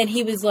 And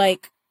he was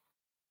like,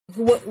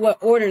 what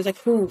orders? Like,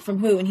 who? From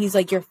who? And he's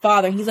like, your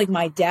father. And he's like,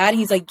 my dad?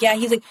 He's like, yeah.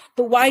 He's like,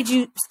 but why'd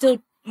you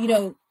still, you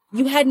know,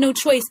 you had no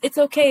choice. It's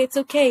okay.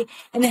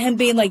 And then him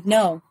being like,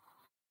 no,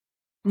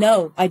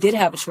 I did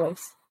have a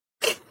choice.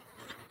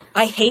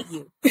 I hate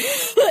you.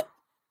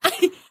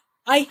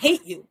 I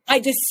hate you. I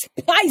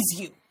despise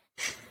you.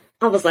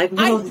 I was like,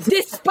 no. I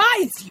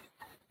despise you.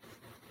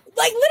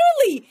 Like,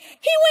 literally,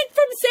 he went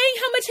from saying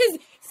how much his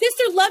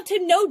sister loved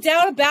him, no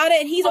doubt about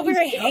it, and he's over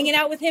here hanging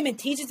out with him and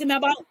teaches him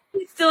about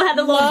he still had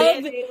the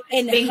love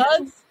and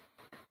hugs.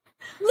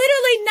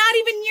 Literally, not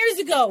even years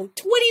ago,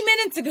 20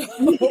 minutes ago.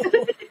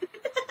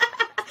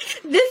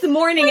 This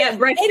morning at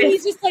breakfast. And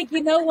he's just like,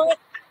 you know what?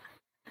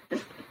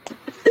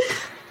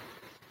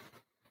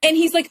 And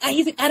he's like,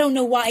 I don't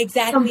know why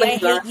exactly I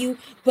hate you,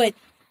 but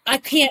I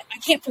can't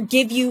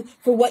forgive you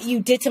for what you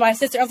did to my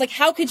sister. I was like,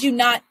 how could you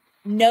not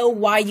know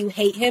why you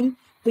hate him,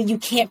 but you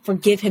can't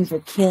forgive him for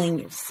killing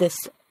your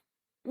sister?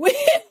 Which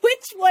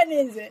one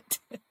is it?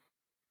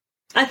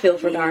 I feel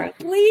for Gaara.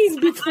 Please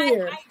be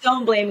clear. I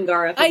don't blame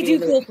Gaara. I do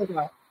feel for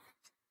Gaara.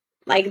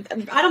 Like,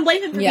 I don't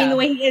blame him for being the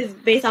way he is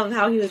based off of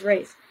how he was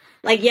raised.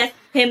 Like, yes,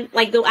 him,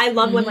 like, I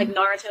love when, like,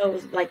 Naruto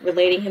was, like,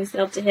 relating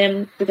himself to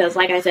him, because,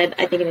 like I said,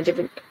 I think in a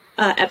different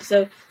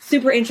episode,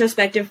 super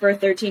introspective for a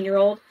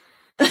 13-year-old.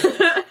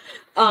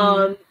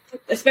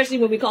 Especially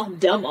when we call him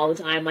dumb all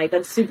the time. Like,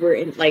 that's super,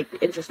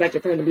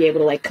 introspective for him to be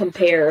able to, like,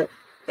 compare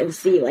and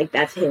see, like,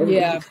 that's him.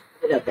 Yeah.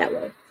 It up that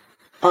way.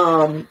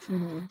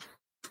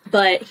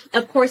 But,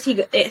 of course, he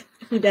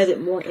does it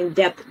more in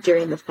depth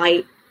during the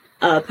fight,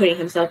 putting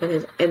himself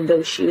in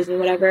those shoes and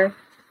whatever.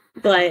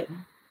 But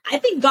I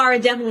think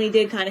Gaara definitely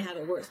did kind of have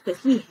it worse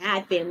because he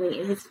had family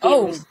and his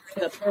family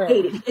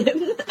hated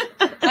him.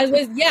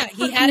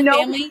 He had a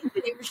family.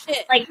 They were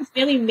shit. Like, his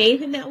family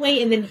made him that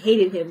way and then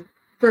hated him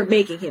for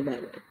making him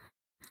that way.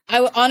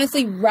 I would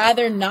honestly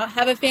rather not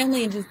have a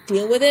family and just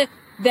deal with it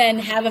than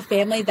have a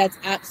family that's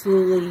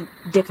absolutely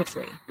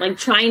dick-free. Like,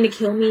 trying to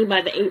kill me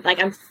by the 8,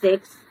 like, I'm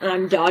 6 and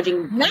I'm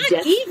dodging Not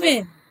death.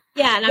 Even.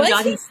 Yeah, and I'm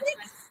dodging 6?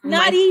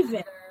 Not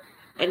even.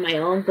 And my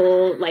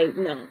uncle, like,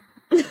 no.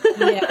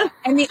 Yeah,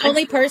 and the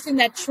only person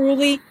that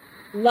truly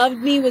loved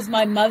me was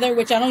my mother,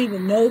 which I don't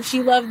even know if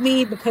she loved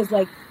me because,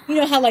 like, you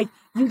know how, like,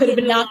 you could have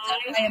been knocked out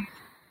by him.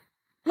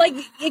 Like,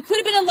 it could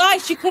have been a lie.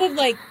 She could have,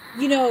 like,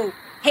 you know,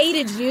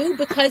 hated you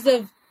because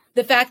of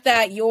the fact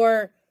that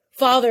your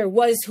father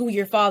was who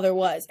your father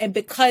was, and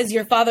because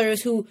your father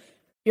is who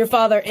your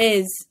father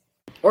is,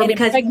 or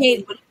because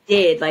he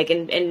did, like,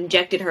 and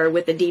injected her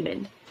with a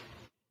demon.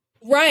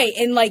 Right,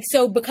 and, like,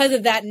 so because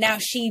of that, now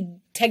she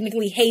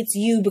technically hates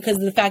you because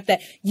of the fact that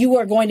you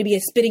are going to be a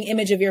spitting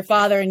image of your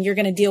father and you're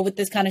going to deal with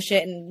this kind of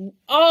shit and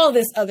all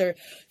this other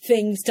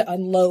things to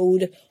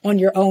unload on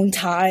your own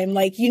time.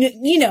 Like,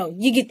 you know,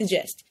 you get the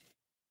gist.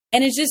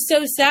 And it's just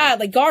so sad.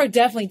 Like, Gaara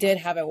definitely did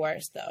have it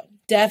worse, though.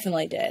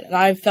 Definitely did. And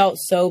I felt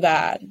so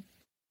bad.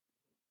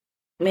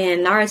 Man,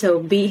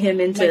 Naruto beat him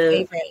into...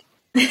 My favorite.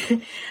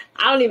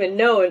 I don't even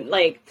know,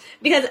 like,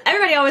 because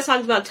everybody always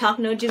talks about Talk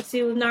No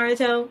Jutsu with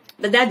Naruto,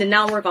 but that did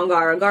not work on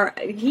Gaara.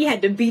 Gaara, he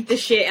had to beat the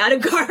shit out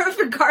of Gaara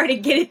for Gaara to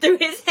get it through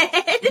his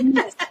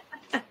head.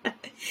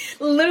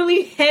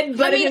 Literally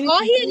headbutted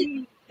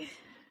him.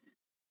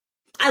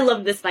 I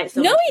love this fight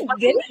so much. No, he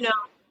didn't. No.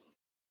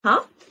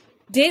 Huh?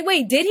 Did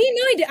he?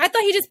 No, he did. I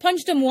thought he just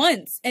punched him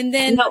once, and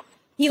then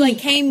he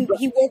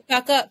woke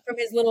back up from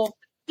his little...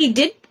 He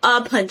did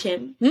punch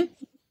him.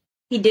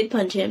 He did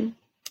punch him.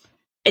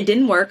 It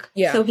didn't work.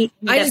 Yeah. So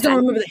I just don't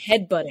remember the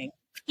headbutting.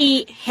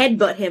 He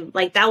headbutt him.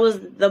 Like, that was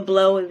the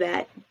blow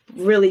that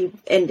really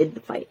ended the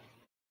fight.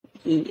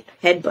 He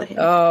headbutt him.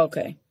 Oh,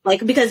 okay.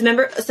 Like, because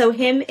remember, so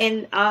him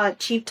and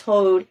Chief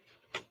Toad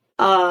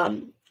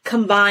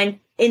combined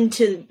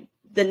into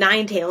the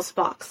Ninetales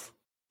Fox.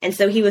 And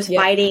so he was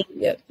fighting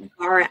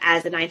Gaara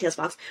as the Ninetales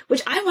Fox,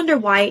 which I wonder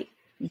why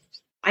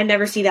I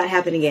never see that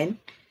happen again.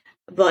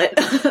 But,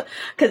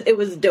 because it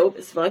was dope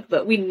as fuck,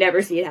 but we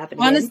never see it happen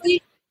again.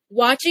 Honestly,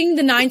 watching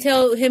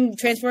him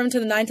transform into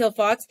the Ninetale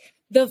Fox,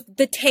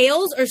 the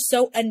tails are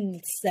so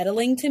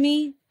unsettling to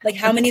me. Like,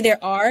 how many there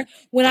are.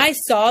 When I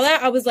saw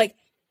that, I was like,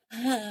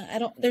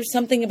 there's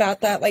something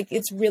about that. Like,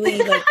 it's really,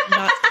 like,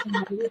 not.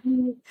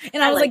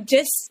 And I was like,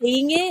 just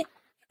seeing it.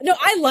 No,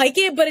 I like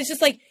it, but it's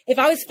just like, if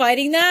I was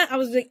fighting that, I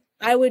was like,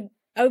 I would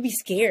be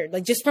scared.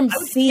 Like, just from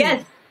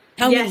seeing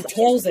how many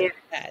tails it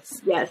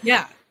has. Yes.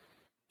 Yeah.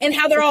 And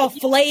how they're all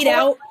flayed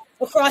out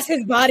across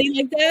his body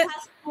like that. It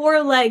has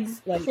 4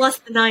 legs plus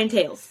the 9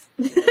 tails.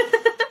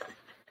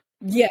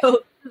 Yeah.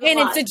 So, and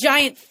it's a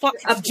giant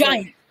fox. It's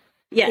giant.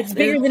 Yeah. It's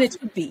bigger than it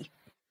should be.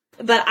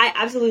 But I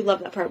absolutely love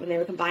that part when they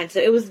were combined. So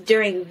it was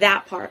during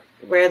that part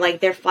where, like,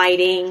 they're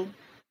fighting,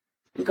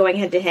 going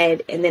head to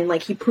head, and then,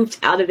 like, he pooped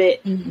out of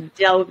it,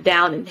 dove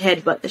down, and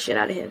headbutt the shit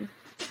out of him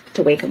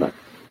to wake him up.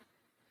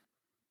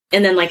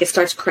 And then, like, it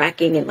starts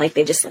cracking, and, like,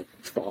 they just, like,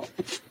 fall.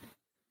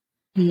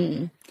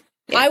 Yeah.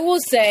 I will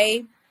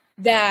say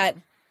that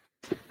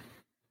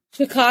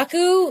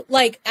Shikaku,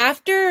 like,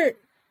 after,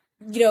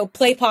 you know,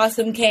 Play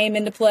Possum came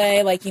into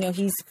play, like, you know,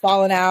 he's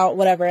fallen out,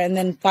 whatever, and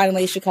then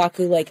finally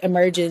Shikaku, like,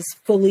 emerges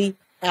fully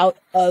out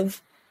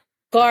of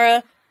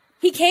Gaara,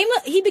 he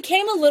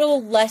became a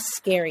little less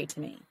scary to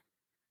me.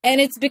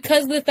 And it's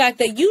because of the fact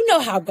that you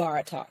know how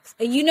Gaara talks,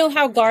 and you know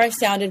how Gaara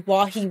sounded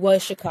while he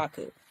was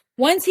Shikaku.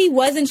 Once he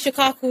wasn't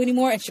Shikaku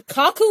anymore, and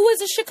Shikaku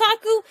was a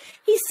Shikaku,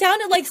 he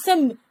sounded like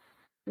some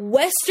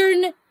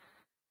Western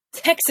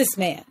Texas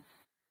man.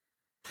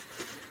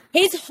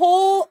 His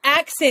whole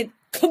accent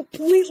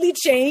completely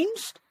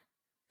changed.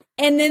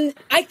 And then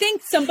I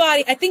think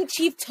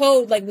Chief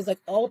Toad, like, was like,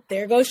 oh,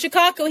 there goes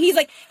Shikaku. He's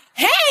like,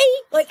 hey!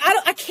 Like,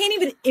 I can't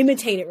even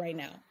imitate it right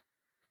now.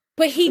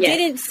 But he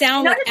didn't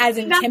sound as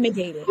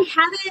intimidated. I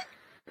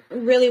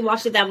haven't really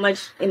watched it that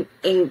much in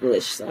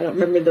English, so I don't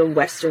remember the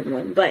Western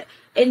one. But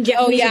in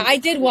Japanese... Oh, yeah, I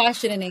did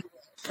watch it in English.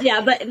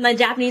 Yeah, but in the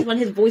Japanese one,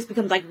 his voice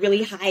becomes, like,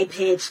 really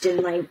high-pitched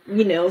and, like,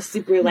 you know,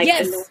 super, like,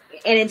 and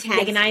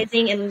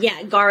antagonizing. Yes. And,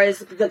 yeah, Gaara is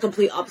the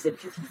complete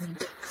opposite because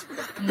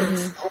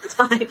he's all the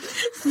time.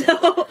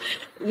 So,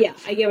 yeah,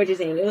 I get what you're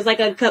saying. It was, like,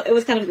 it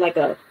was kind of like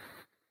a...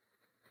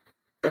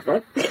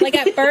 Like,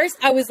 at first,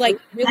 I was, like,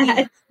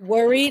 really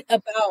worried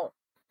about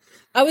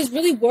I was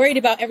really worried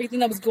about everything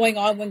that was going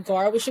on when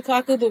Gaara was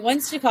Shikaku, but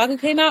once Shikaku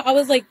came out, I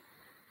was like,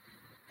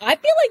 I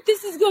feel like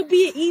this is going to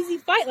be an easy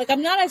fight. Like,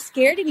 I'm not as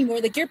scared anymore.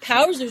 Like, your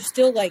powers are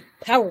still, like,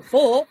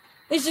 powerful.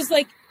 It's just,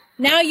 like,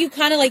 now you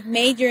kind of, like,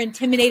 made your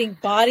intimidating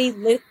body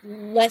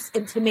less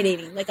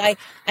intimidating. Like,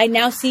 I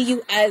now see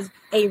you as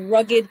a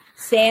rugged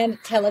sand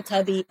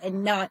Teletubby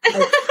and not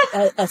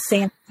a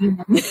sand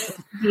demon.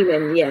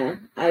 Demon, yeah.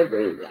 I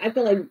agree. I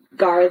feel like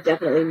Gaara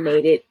definitely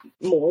made it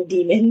more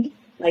demon.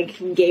 Like,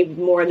 he gave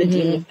more of the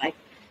demon fight.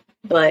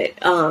 But,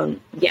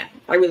 yeah,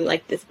 I really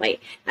liked this fight.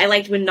 I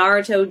liked when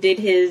Naruto did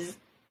his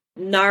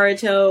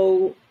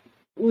Naruto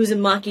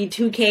Uzumaki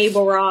 2K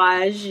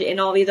barrage and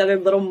all these other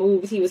little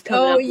moves he was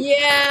coming up with.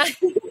 Yeah.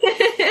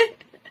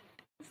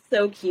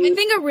 So cute. I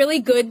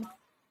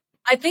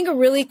think a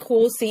really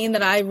cool scene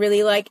that I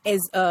really like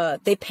is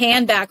they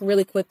pan back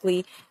really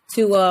quickly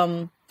to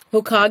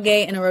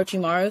Hokage and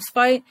Orochimaru's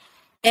fight.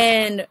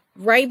 And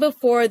right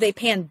before they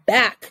pan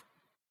back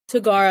to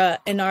Gaara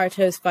and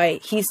Naruto's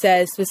fight, he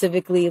says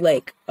specifically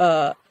like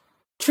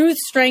truth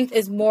strength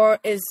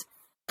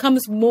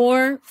comes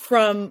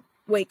from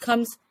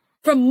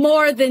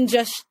more than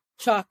just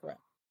chakra.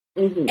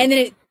 And then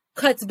it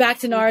cuts back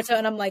to Naruto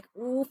and I'm like,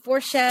 ooh,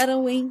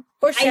 foreshadowing.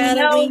 I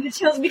know,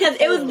 because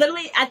it was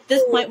literally at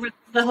this point where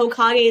the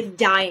Hokage is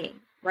dying,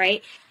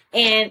 right?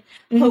 And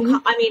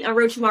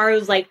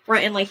Orochimaru's like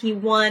fronting like he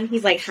won.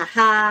 He's like,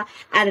 haha,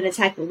 I didn't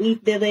attack the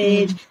Leaf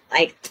Village.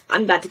 Like,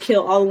 I'm about to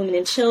kill all the women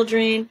and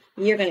children.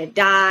 You're gonna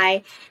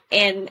die.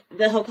 And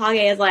the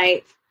Hokage is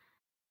like,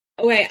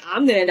 okay,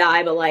 I'm gonna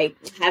die, but like,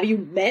 have you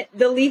met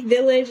the Leaf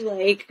Village?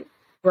 Like,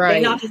 right.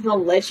 They're not just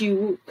gonna let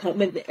you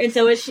come in there. And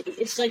so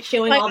it's like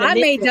showing like, all the I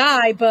may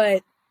die,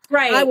 but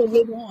right. I will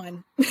live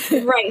on.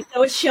 Right.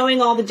 So it's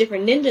showing all the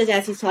different ninjas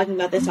as he's talking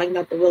about this, talking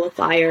about the Will of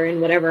Fire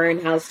and whatever,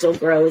 and how it still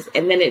grows.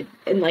 And then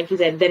like you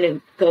said, then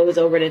it goes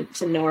over to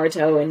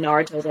Naruto, and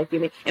Naruto's like,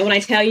 and when I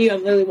tell you,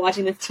 I'm literally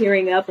watching this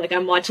tearing up, like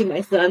I'm watching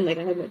my son, like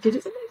I have my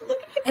digits.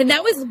 And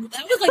that was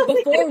like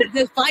before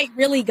the fight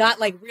really got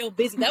like real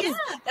busy. That was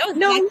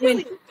back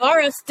when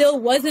Gaara still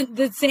wasn't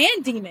the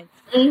sand demon.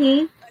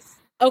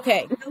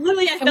 Okay.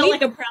 Literally, I felt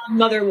like a proud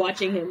mother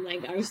watching him.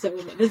 Like, this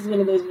is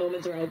one of those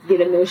moments where I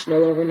get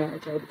emotional over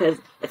Naruto because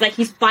it's like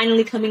he's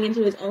finally coming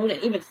into his own,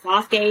 and even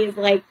Sasuke is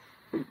like,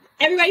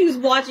 everybody who's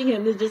watching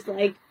him is just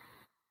like,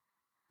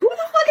 who the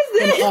fuck is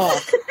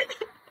this?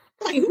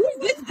 Like, who is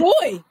this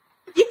boy?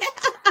 Yeah.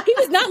 He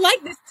was not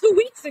like this 2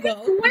 weeks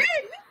ago.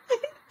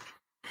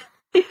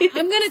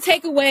 I'm going to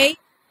take away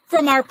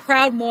from our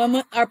proud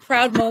moment of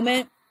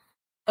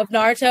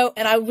Naruto,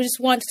 and I just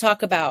want to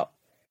talk about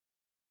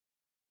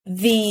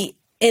the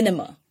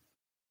enema.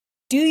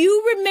 Do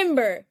you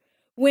remember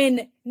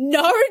when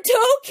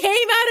Naruto came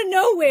out of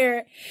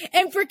nowhere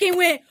and freaking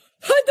went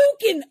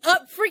Hadouken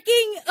up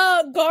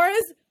freaking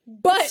Gaara's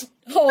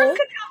butthole?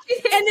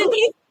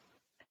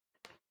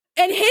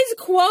 And his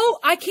quote,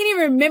 I can't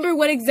even remember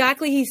what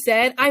exactly he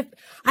said. I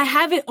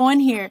have it on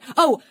here.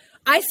 Oh,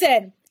 I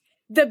said,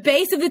 the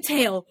base of the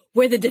tail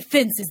where the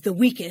defense is the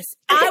weakest.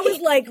 I was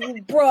like,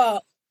 bruh.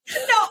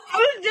 No, I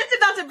was just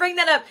about to bring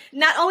that up.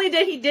 Not only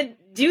did he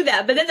do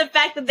that, but then the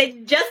fact that they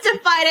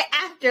justified it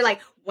after, like,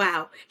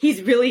 wow,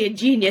 he's really a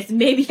genius.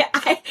 Maybe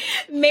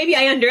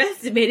I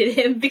underestimated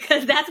him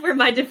because that's where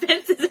my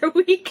defenses are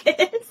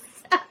weakest.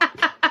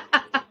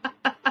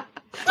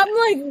 I'm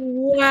like,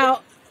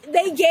 wow.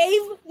 They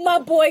gave my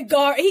boy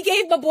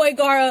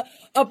Gaara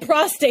a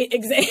prostate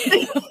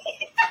exam.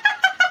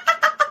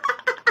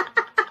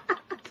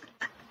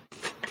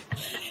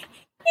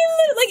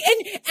 Like,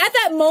 and at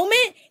that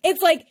moment,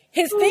 it's like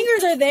his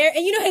fingers are there,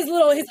 and you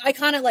know his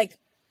iconic like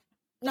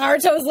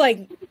Naruto's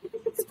like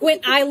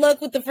squint eye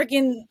look with the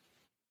freaking,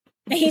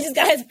 and he just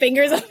got his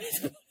fingers on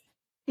his.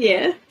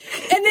 Yeah,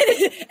 and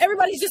then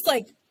everybody's just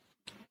like,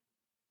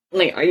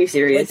 are you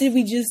serious? What did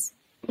we just?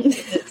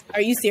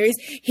 Are you serious?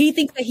 He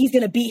thinks that he's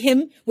gonna beat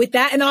him with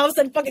that, and all of a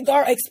sudden, fucking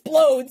Gaara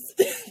explodes.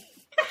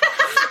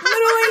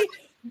 Literally,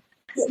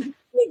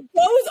 he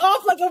goes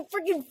off like a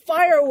freaking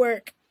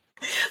firework.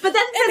 But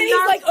that's and then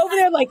he's like over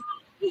there, like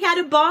he had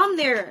a bomb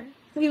there.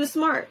 So he was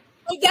smart.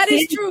 Oh, that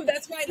is true.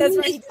 That's right. That's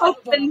right. He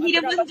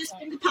wasn't just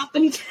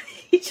popping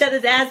each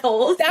other's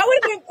assholes. That would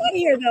have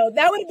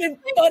been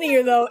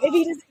funnier, though. If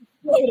he just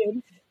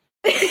exploded.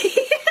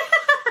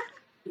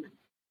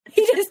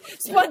 He just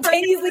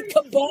spontaneously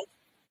combusted.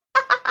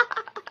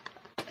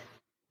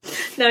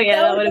 No,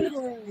 yeah, that would have been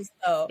hilarious,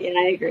 though. Yeah,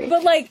 I agree.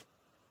 But like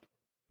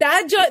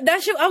that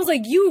show, I was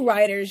like, you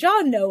writers,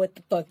 y'all know what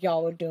the fuck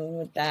y'all were doing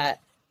with that.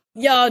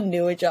 Y'all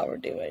knew what y'all were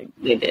doing.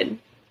 They did.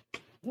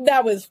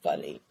 That was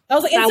funny. I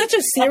was like, it's such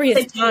a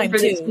serious time, for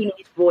too. The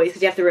teenage boys,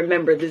 because you have to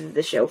remember this is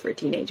the show for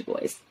teenage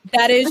boys.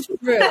 That is true.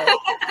 But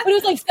it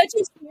was like such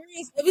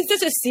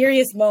a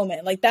serious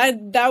moment. Like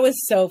that was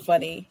so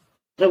funny.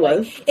 It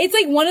was. It's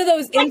like one of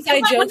those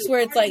inside jokes where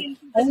it's like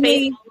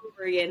only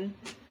over again.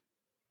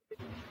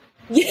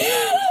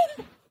 Yeah.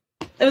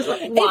 It was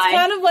like, why? It's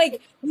kind of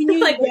like when you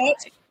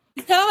watch.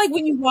 It's kind of like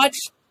when you watch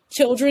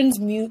children's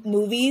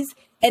movies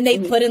and they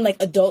put in like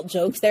adult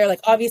jokes there. Like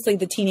obviously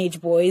the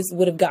teenage boys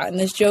would have gotten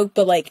this joke,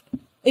 but like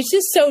it's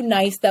just so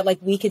nice that like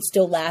we could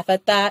still laugh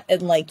at that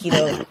and like, you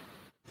know,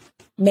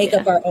 make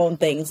up our own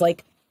things.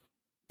 Like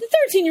the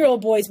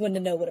 13-year-old boys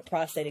wouldn't know what a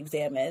prostate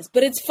exam is,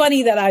 but it's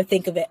funny that I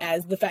think of it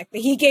as the fact that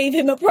he gave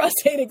him a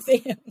prostate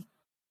exam.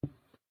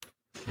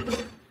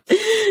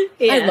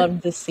 I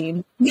loved this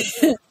scene.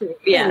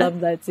 I loved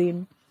that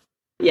scene.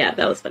 Yeah,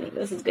 that was funny.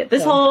 This is good.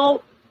 These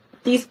whole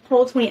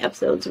 20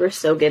 episodes were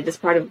so good. This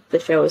part of the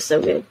show is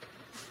so good.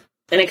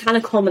 And it kind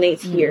of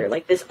culminates here.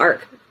 Like, this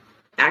arc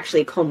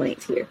actually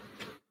culminates here.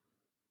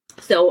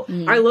 So,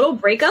 our little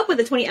breakup with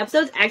the 20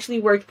 episodes actually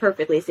worked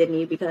perfectly,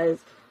 Sydney, because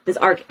this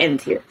arc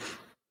ends here.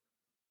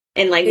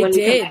 And, like, when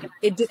we come back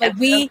to this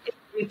episode,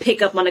 we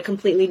pick up on a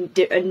completely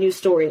new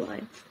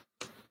storyline.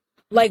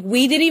 Like,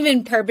 we didn't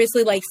even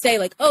purposely, like, say,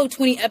 like, oh,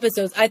 20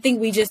 episodes. I think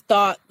we just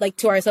thought, like,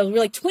 to ourselves, we're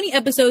like, 20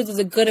 episodes is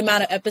a good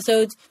amount of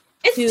episodes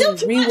to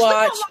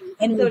rewatch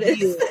and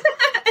review.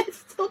 It's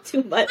still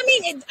too much. I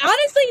mean,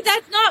 honestly,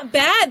 that's not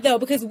bad, though,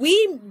 because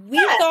we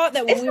thought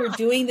that when we were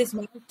doing this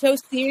Naruto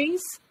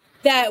series,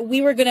 that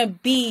we were going to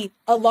be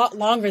a lot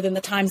longer than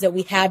the times that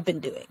we had been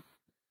doing.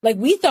 Like,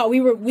 we thought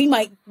we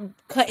might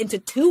cut into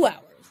 2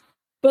 hours.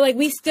 But, like,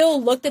 we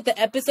still looked at the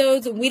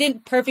episodes, and we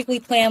didn't perfectly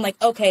plan,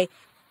 like, okay,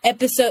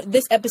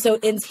 this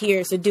episode ends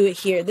here, so do it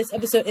here. This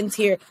episode ends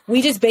here.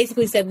 We just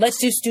basically said, let's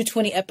just do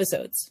 20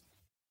 episodes.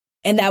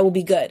 And that will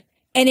be good.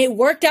 And it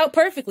worked out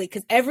perfectly,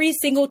 because every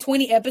single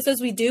 20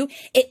 episodes we do,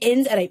 it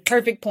ends at a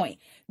perfect point.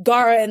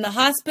 Gaara in the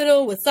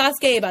hospital with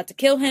Sasuke about to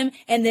kill him,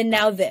 and then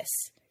now this.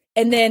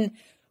 And then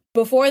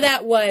before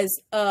that was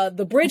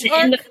the bridge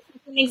arc.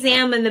 The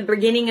exam and the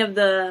beginning of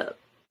the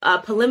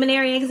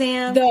preliminary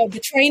exam.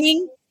 The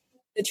training.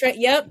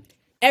 Yep.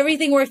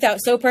 Everything worked out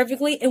so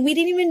perfectly, and we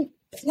didn't even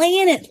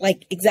plan it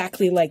like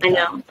exactly like that. I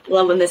know.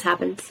 Love when this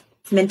happens.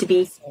 It's meant to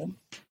be. So,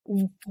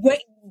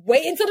 wait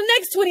until the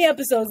next 20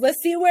 episodes. Let's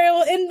see where it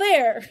will end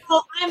there.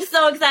 Oh, I'm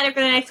so excited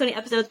for the next 20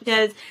 episodes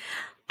because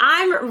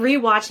I'm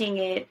rewatching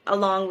it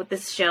along with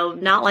this show.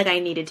 Not like I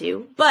needed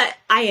to, but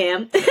I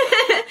am.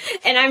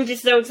 And I'm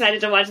just so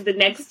excited to watch the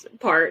next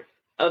part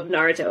of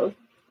Naruto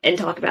and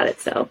talk about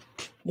it. So,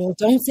 well,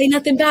 don't say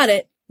nothing about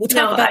it. We'll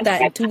talk about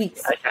that in 2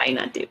 weeks. I'm trying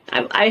not to.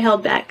 I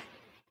held back.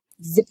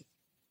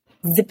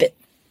 Zip it.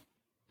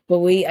 But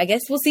I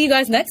guess we'll see you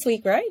guys next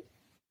week, right?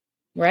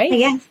 Right?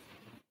 Yeah.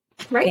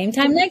 Right. Same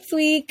time next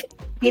week.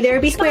 Be there,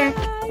 be square.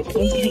 Bye.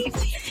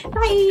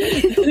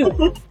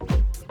 Bye.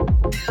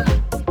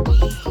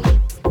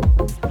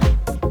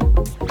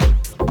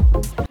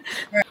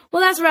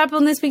 Well, that's a wrap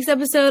on this week's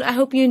episode. I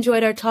hope you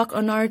enjoyed our talk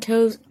on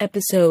Naruto's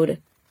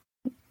episode.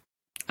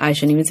 I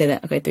shouldn't even say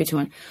that. Okay, 3, 2,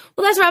 1.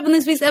 Well, that's a wrap on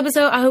this week's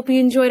episode. I hope you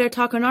enjoyed our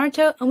talk on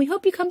Naruto, and we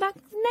hope you come back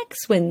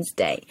next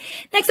Wednesday.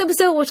 Next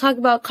episode, we'll talk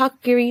about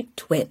Kakagiri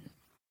Twin.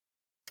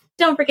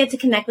 Don't forget to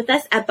connect with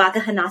us at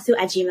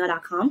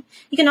bakahanasu@gmail.com.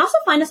 You can also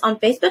find us on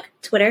Facebook,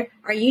 Twitter,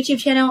 our YouTube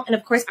channel, and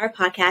of course our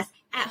podcast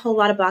at Whole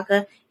Lotta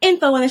Baka.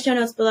 Info in the show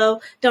notes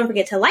below. Don't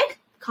forget to like,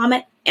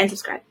 comment, and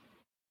subscribe.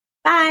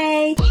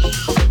 Bye!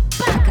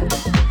 Baka.